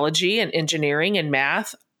technology and engineering and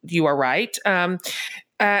math. You are right.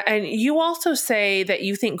 And you also say that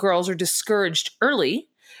you think girls are discouraged early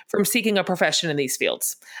from seeking a profession in these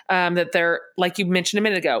fields. That they're, like you mentioned a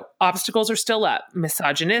minute ago, obstacles are still up: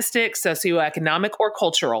 misogynistic, socioeconomic, or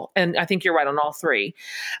cultural. And I think you're right on all three.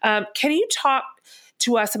 Can you talk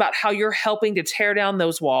to us about how you're helping to tear down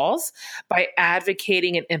those walls by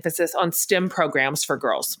advocating an emphasis on STEM programs for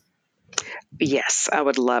girls? Yes, I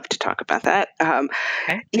would love to talk about that.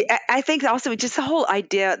 I think also just the whole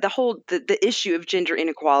idea, the issue of gender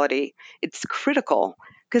inequality, it's critical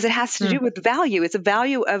because it has to do with value. It's a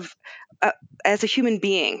value of as a human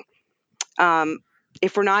being.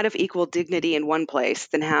 If we're not of equal dignity in one place,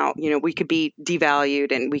 then how we could be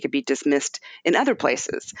devalued and we could be dismissed in other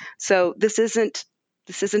places. So this isn't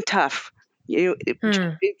tough.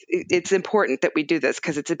 It's important that we do this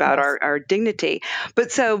because it's about our dignity.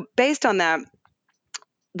 But so based on that,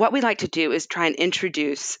 what we like to do is try and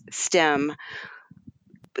introduce STEM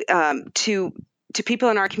to people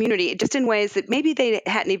in our community, just in ways that maybe they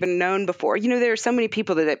hadn't even known before. There are so many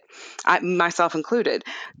people that I, myself included,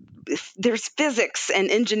 there's physics and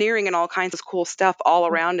engineering and all kinds of cool stuff all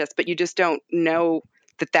around us, but you just don't know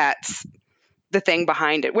that that's the thing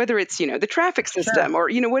behind it, whether it's, the traffic system or,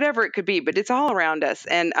 whatever it could be, but it's all around us.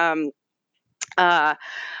 And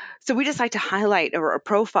so we just like to highlight or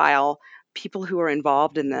profile people who are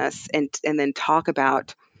involved in this and then talk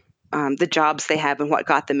about the jobs they have and what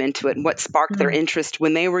got them into it and what sparked their interest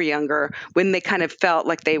when they were younger, when they kind of felt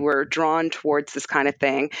like they were drawn towards this kind of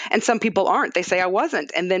thing. And some people aren't. They say, I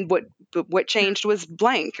wasn't. And then what but what changed was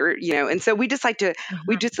blank, or, and so we just like to,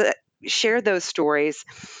 we just share those stories.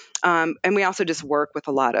 And we also just work with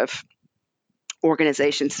a lot of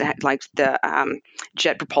organizations like the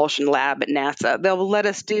Jet Propulsion Lab at NASA. They'll let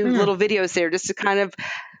us do little videos there just to kind of,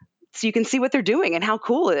 so you can see what they're doing and how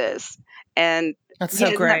cool it is. And that's so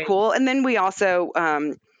isn't great. that cool? And then we also,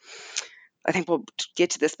 I think we'll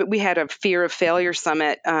get to this, but we had a fear of failure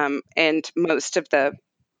summit, and most of the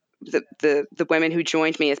women who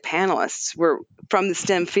joined me as panelists were from the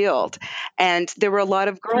STEM field, and there were a lot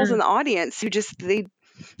of girls in the audience who just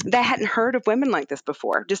they hadn't heard of women like this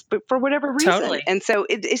before, just for whatever reason. Totally. And so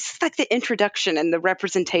it's just like the introduction and the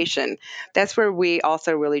representation. That's where we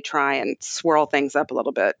also really try and swirl things up a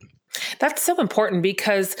little bit. That's so important,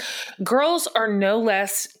 because girls are no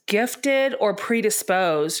less gifted or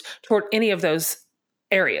predisposed toward any of those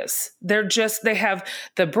areas. They have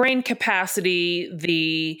the brain capacity,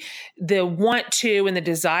 the want to, and the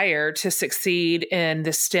desire to succeed in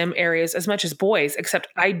the STEM areas as much as boys, except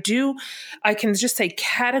I can just say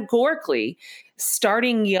categorically,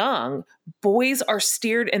 starting young, boys are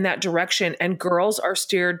steered in that direction and girls are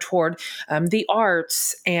steered toward the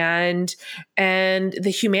arts and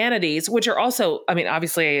the humanities, which are also, I mean,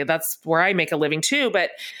 obviously that's where I make a living too, but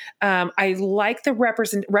I like the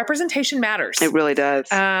representation matters. It really does.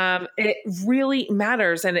 It really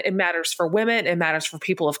matters, and it matters for women. It matters for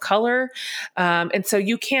people of color. And so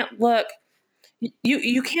you can't look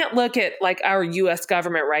at like our U.S.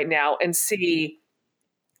 government right now and see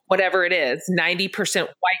whatever it is, 90%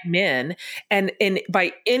 white men, and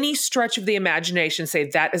by any stretch of the imagination say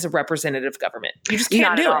that is a representative government. You just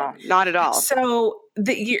can't do it. Not at all. So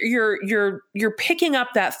you're picking up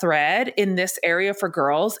that thread in this area for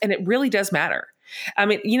girls, and it really does matter. I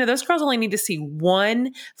mean, those girls only need to see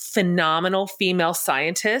one phenomenal female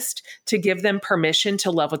scientist to give them permission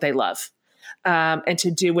to love what they love, and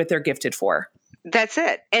to do what they're gifted for. That's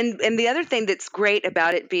it. And the other thing that's great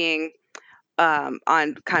about it being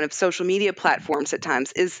on kind of social media platforms at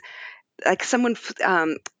times is like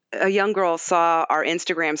a young girl saw our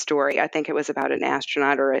Instagram story. I think it was about an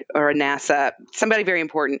astronaut or a NASA, somebody very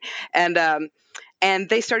important. And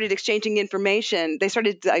they started exchanging information. They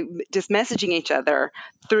started just messaging each other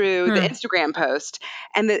through the Instagram post.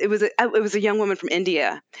 And it was a young woman from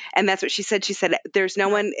India. And that's what she said. She said, there's no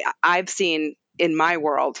one I've seen in my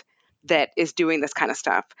world that is doing this kind of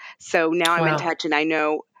stuff. So now I'm in touch, and I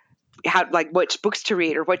know which books to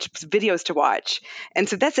read or which videos to watch. And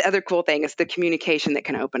so that's the other cool thing, is the communication that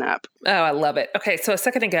can open up. Oh, I love it. Okay. So a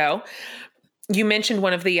second ago, you mentioned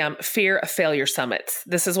one of the fear of failure summits.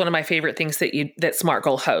 This is one of my favorite things that Smart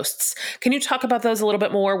Goal hosts. Can you talk about those a little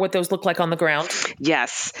bit more, what those look like on the ground?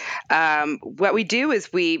 Yes. What we do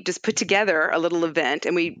is we just put together a little event,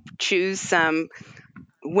 and we choose some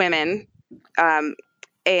women,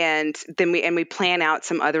 and then we plan out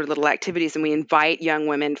some other little activities, and we invite young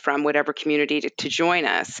women from whatever community to join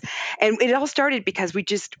us. And it all started because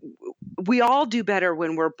we all do better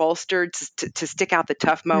when we're bolstered to stick out the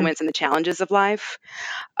tough moments and the challenges of life.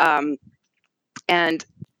 And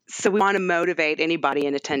so we want to motivate anybody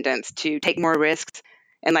in attendance to take more risks.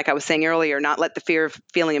 And like I was saying earlier, not let the fear of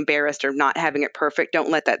feeling embarrassed or not having it perfect,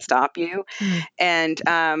 don't let that stop you. And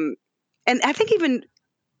I think even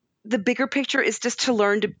the bigger picture is just to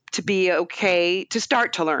learn to be okay, to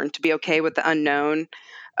start to learn to be okay with the unknown.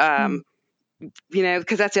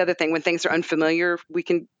 Because that's the other thing. When things are unfamiliar, we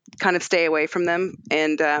can kind of stay away from them.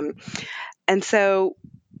 And so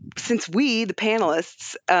since we, the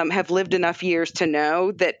panelists, have lived enough years to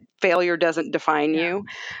know that failure doesn't define you,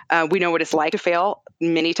 we know what it's like to fail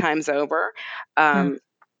many times over.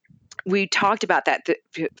 We talked about that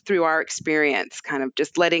through our experience, kind of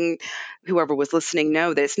just letting whoever was listening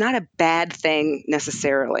know that it's not a bad thing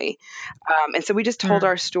necessarily. And so we just told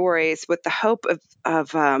our stories with the hope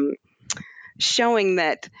of showing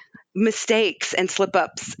that mistakes and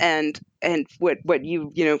slip-ups and what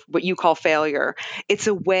you call failure, it's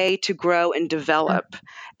a way to grow and develop,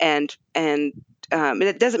 and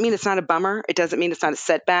it doesn't mean it's not a bummer. It doesn't mean it's not a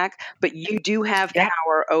setback, but you do have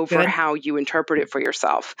power over how you interpret it for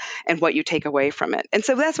yourself and what you take away from it. And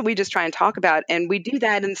so that's what we just try and talk about. And we do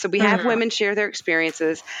that. And so we have women share their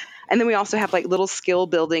experiences. And then we also have like little skill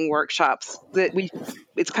building workshops that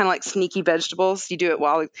it's kind of like sneaky vegetables. You do it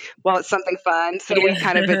while it's something fun. So we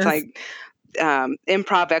kind of, it's like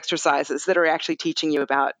improv exercises that are actually teaching you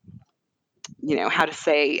about, how to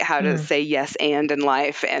say yes and in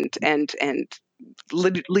life, and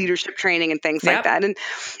leadership training and things like that.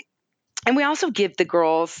 And we also give the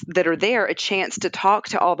girls that are there a chance to talk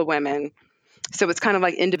to all the women. So it's kind of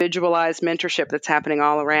like individualized mentorship that's happening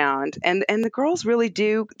all around. And the girls really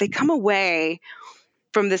they come away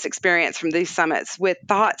from this experience, from these summits, with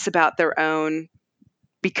thoughts about their own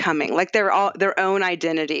becoming, like their own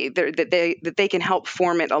identity, that they can help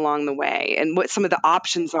form it along the way, and what some of the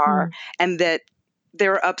options are, and that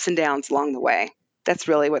there are ups and downs along the way. That's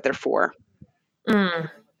really what they're for.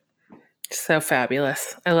 So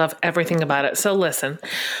fabulous. I love everything about it. So listen,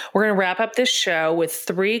 we're going to wrap up this show with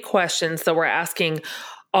 3 questions that we're asking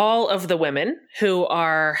all of the women who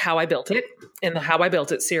are How I Built It in the How I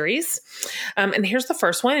Built It series. And here's the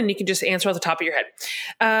first one, and you can just answer off the top of your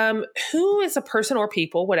head. Who is a person or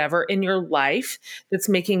people, whatever, in your life that's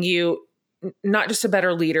making you not just a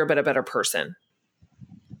better leader, but a better person?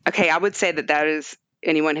 Okay, I would say that is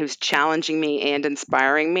anyone who's challenging me and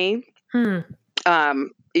inspiring me.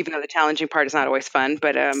 Even though the challenging part is not always fun,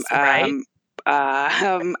 but Right.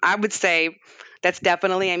 I would say that's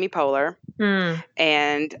definitely Amy Poehler,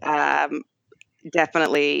 and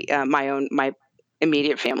definitely my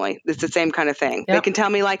immediate family. It's the same kind of thing. Yep. They can tell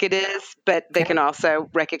me like it is, but they can also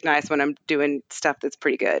recognize when I'm doing stuff that's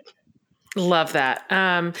pretty good. Love that.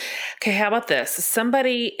 Okay, how about this?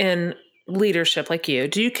 Somebody in leadership like you,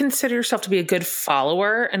 do you consider yourself to be a good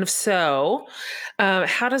follower? And if so,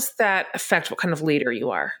 how does that affect what kind of leader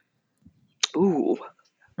you are? Ooh,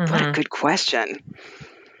 what a good question.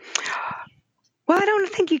 Well, I don't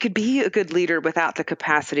think you could be a good leader without the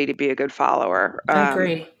capacity to be a good follower. I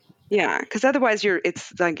agree. Yeah, because otherwise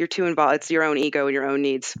it's like you're too involved. It's your own ego and your own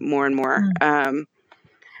needs more and more.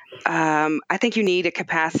 I think you need a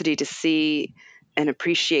capacity to see and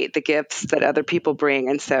appreciate the gifts that other people bring,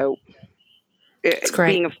 and so It's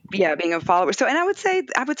great. being a follower. So, and I would say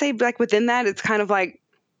like within that, it's kind of like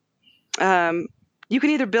you can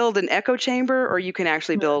either build an echo chamber or you can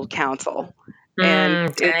actually build council.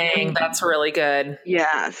 And dang, that's really good.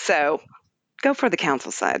 Yeah, so go for the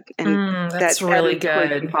council side, and that's really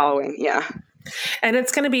good following. Yeah. And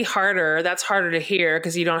it's going to be harder. That's harder to hear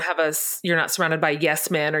because you're not surrounded by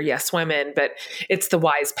yes men or yes women, but it's the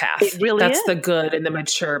wise path. It really That's is. the good and the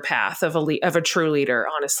mature path of a true leader,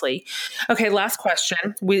 honestly. Okay. Last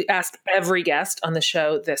question. We ask every guest on the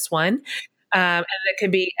show this one. And it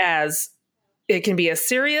can be as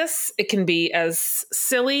serious, it can be as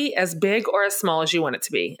silly, as big, or as small as you want it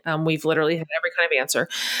to be. We've literally had every kind of answer.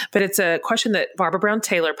 But it's a question that Barbara Brown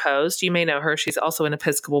Taylor posed. You may know her. She's also an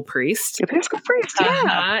Episcopal priest.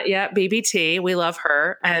 Yeah. Yeah, BBT. We love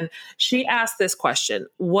her. And she asked this question: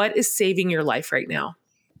 what is saving your life right now?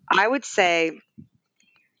 I would say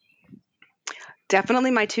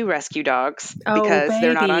definitely my 2 rescue dogs, because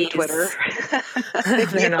they're not on Twitter.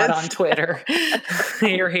 They're not on Twitter.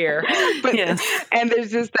 You're here. But, yes. And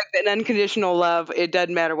there's just like an unconditional love. It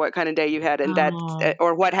doesn't matter what kind of day you had, and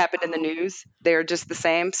or what happened in the news. They're just the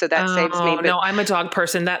same. So that saves me. But no, I'm a dog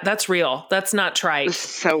person. That's real. That's not trite. It's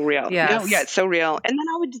so real. Yes. No, yeah, it's so real. And then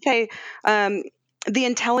I would say the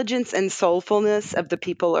intelligence and soulfulness of the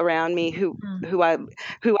people around me who I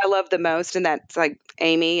love the most, and that's like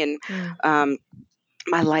Amy and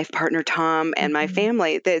my life partner Tom and my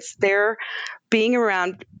family. They're being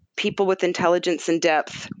around people with intelligence and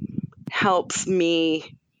depth helps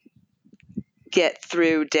me get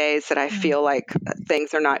through days that I feel like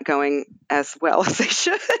things are not going as well as they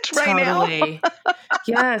should now.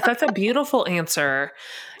 Yes, that's a beautiful answer.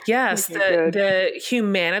 Yes, the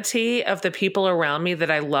humanity of the people around me that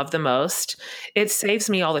I love the most, it saves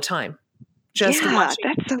me all the time. Just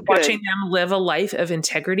watching them live a life of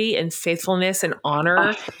integrity and faithfulness and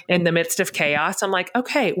honor in the midst of chaos. I'm like,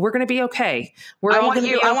 okay, we're going to be okay. I want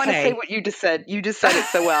to say what you just said. You just said it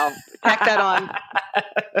so well. Tack that on.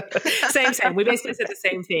 Same. We basically said the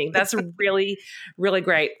same thing. That's really, really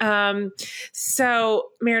great. So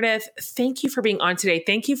Meredith, thank you for being on today.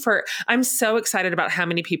 I'm so excited about how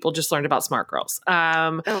many people just learned about Smart Girls.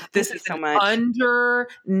 This is so much.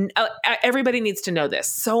 Everybody needs to know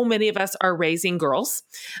this. So many of us are raising girls,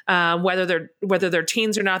 whether they're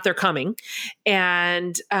teens or not, they're coming.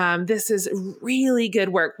 And this is really good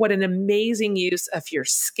work. What an amazing use of your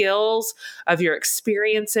skills, of your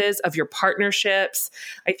experiences, of your partnerships.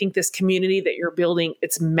 I think this community that you're building,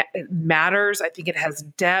 it matters. I think it has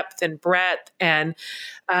depth and breadth. And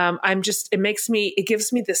it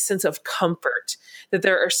gives me this sense of comfort that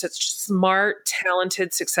there are such smart,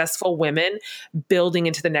 talented, successful women building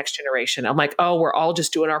into the next generation. I'm like, we're all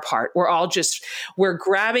just doing our part. We're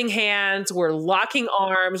grabbing hands, we're locking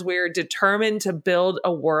arms, we're determined to build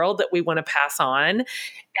a world that we want to pass on.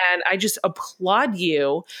 And I just applaud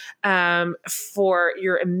you for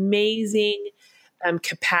your amazing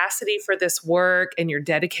capacity for this work and your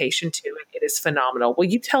dedication to it. It is phenomenal. Will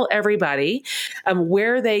you tell everybody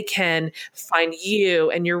where they can find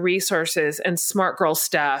you and your resources and Smart Girl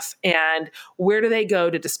stuff, and where do they go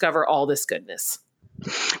to discover all this goodness?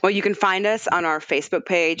 Well, you can find us on our Facebook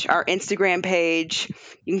page, our Instagram page.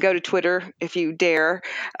 You can go to Twitter if you dare.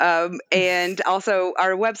 And also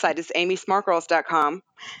our website is amysmartgirls.com.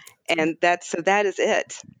 And that is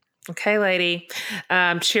it. Okay, lady.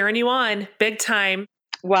 Cheering you on big time.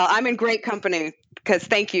 Well, I'm in great company because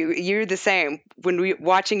thank you. You're the same. When we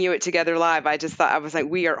watching you at Together Live, I was like,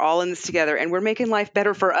 we are all in this together and we're making life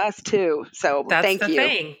better for us too. So thank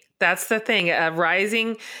you. That's the thing. A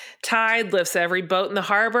rising tide lifts every boat in the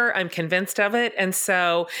harbor. I'm convinced of it. And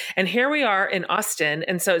here we are in Austin.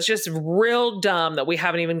 And so it's just real dumb that we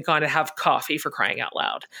haven't even gone to have coffee, for crying out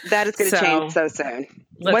loud. That is going to change so soon.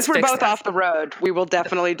 Once we're both off the road, we will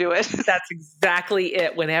definitely do it. That's exactly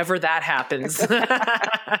it, whenever that happens.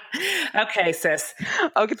 Okay, sis.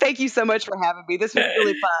 Okay, thank you so much for having me. This was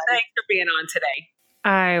really fun. Thanks for being on today.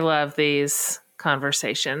 I love these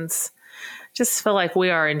conversations. Just feel like we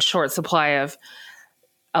are in short supply of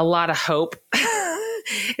a lot of hope.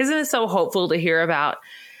 Isn't it so hopeful to hear about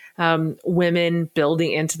women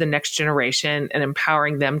building into the next generation and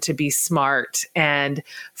empowering them to be smart and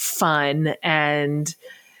fun and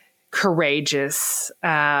courageous?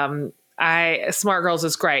 Smart Girls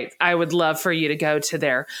is great. I would love for you to go to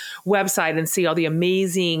their website and see all the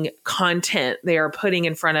amazing content they are putting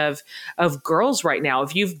in front of girls right now.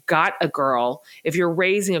 If you've got a girl, if you're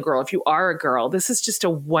raising a girl, if you are a girl, this is just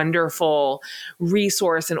a wonderful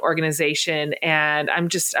resource and organization. And I'm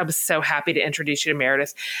so happy to introduce you to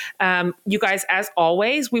Meredith. You guys, as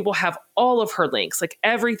always, we will have all of her links, like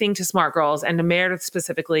everything to Smart Girls and to Meredith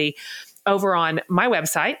specifically, over on my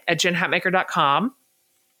website at jenhatmaker.com.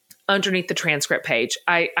 Underneath the transcript page.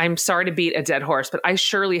 I'm sorry to beat a dead horse, but I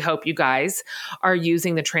surely hope you guys are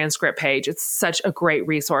using the transcript page. It's such a great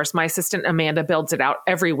resource. My assistant Amanda builds it out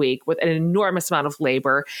every week with an enormous amount of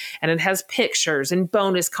labor, and it has pictures and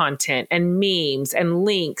bonus content and memes and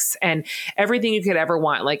links and everything you could ever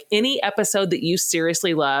want. Like any episode that you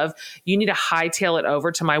seriously love, you need to hightail it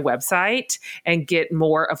over to my website and get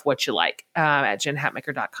more of what you like at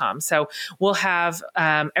jenhatmaker.com. So we'll have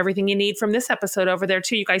everything you need from this episode over there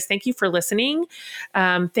too. You guys, thank you for listening.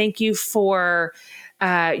 Thank you for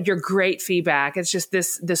your great feedback. It's just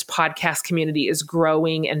this podcast community is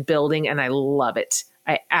growing and building, and I love it.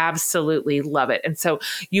 I absolutely love it. And so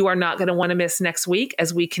you are not going to want to miss next week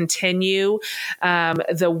as we continue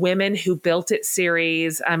the Women Who Built It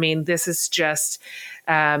series. I mean, this is just,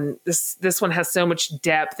 this one has so much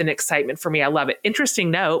depth and excitement for me. I love it.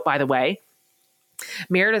 Interesting note, by the way,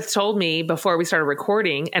 Meredith told me before we started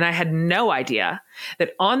recording, and I had no idea,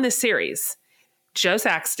 that on this series, Joe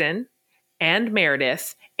Saxton and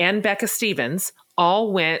Meredith and Becca Stevens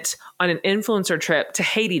all went on an influencer trip to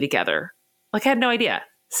Haiti together. Like, I had no idea.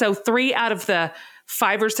 So 3 out of the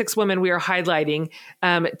 5 or 6 women we are highlighting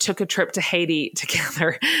took a trip to Haiti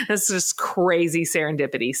together. That's just crazy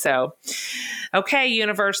serendipity. So, okay,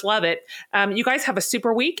 universe, love it. You guys have a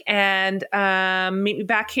super week, and meet me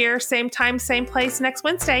back here, same time, same place next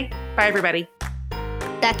Wednesday. Bye, everybody.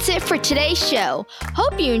 That's it for today's show.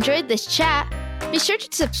 Hope you enjoyed this chat. Be sure to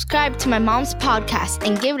subscribe to my mom's podcast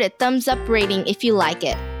and give it a thumbs up rating if you like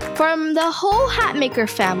it. From the whole Hatmaker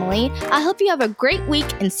family, I hope you have a great week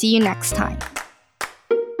and see you next time.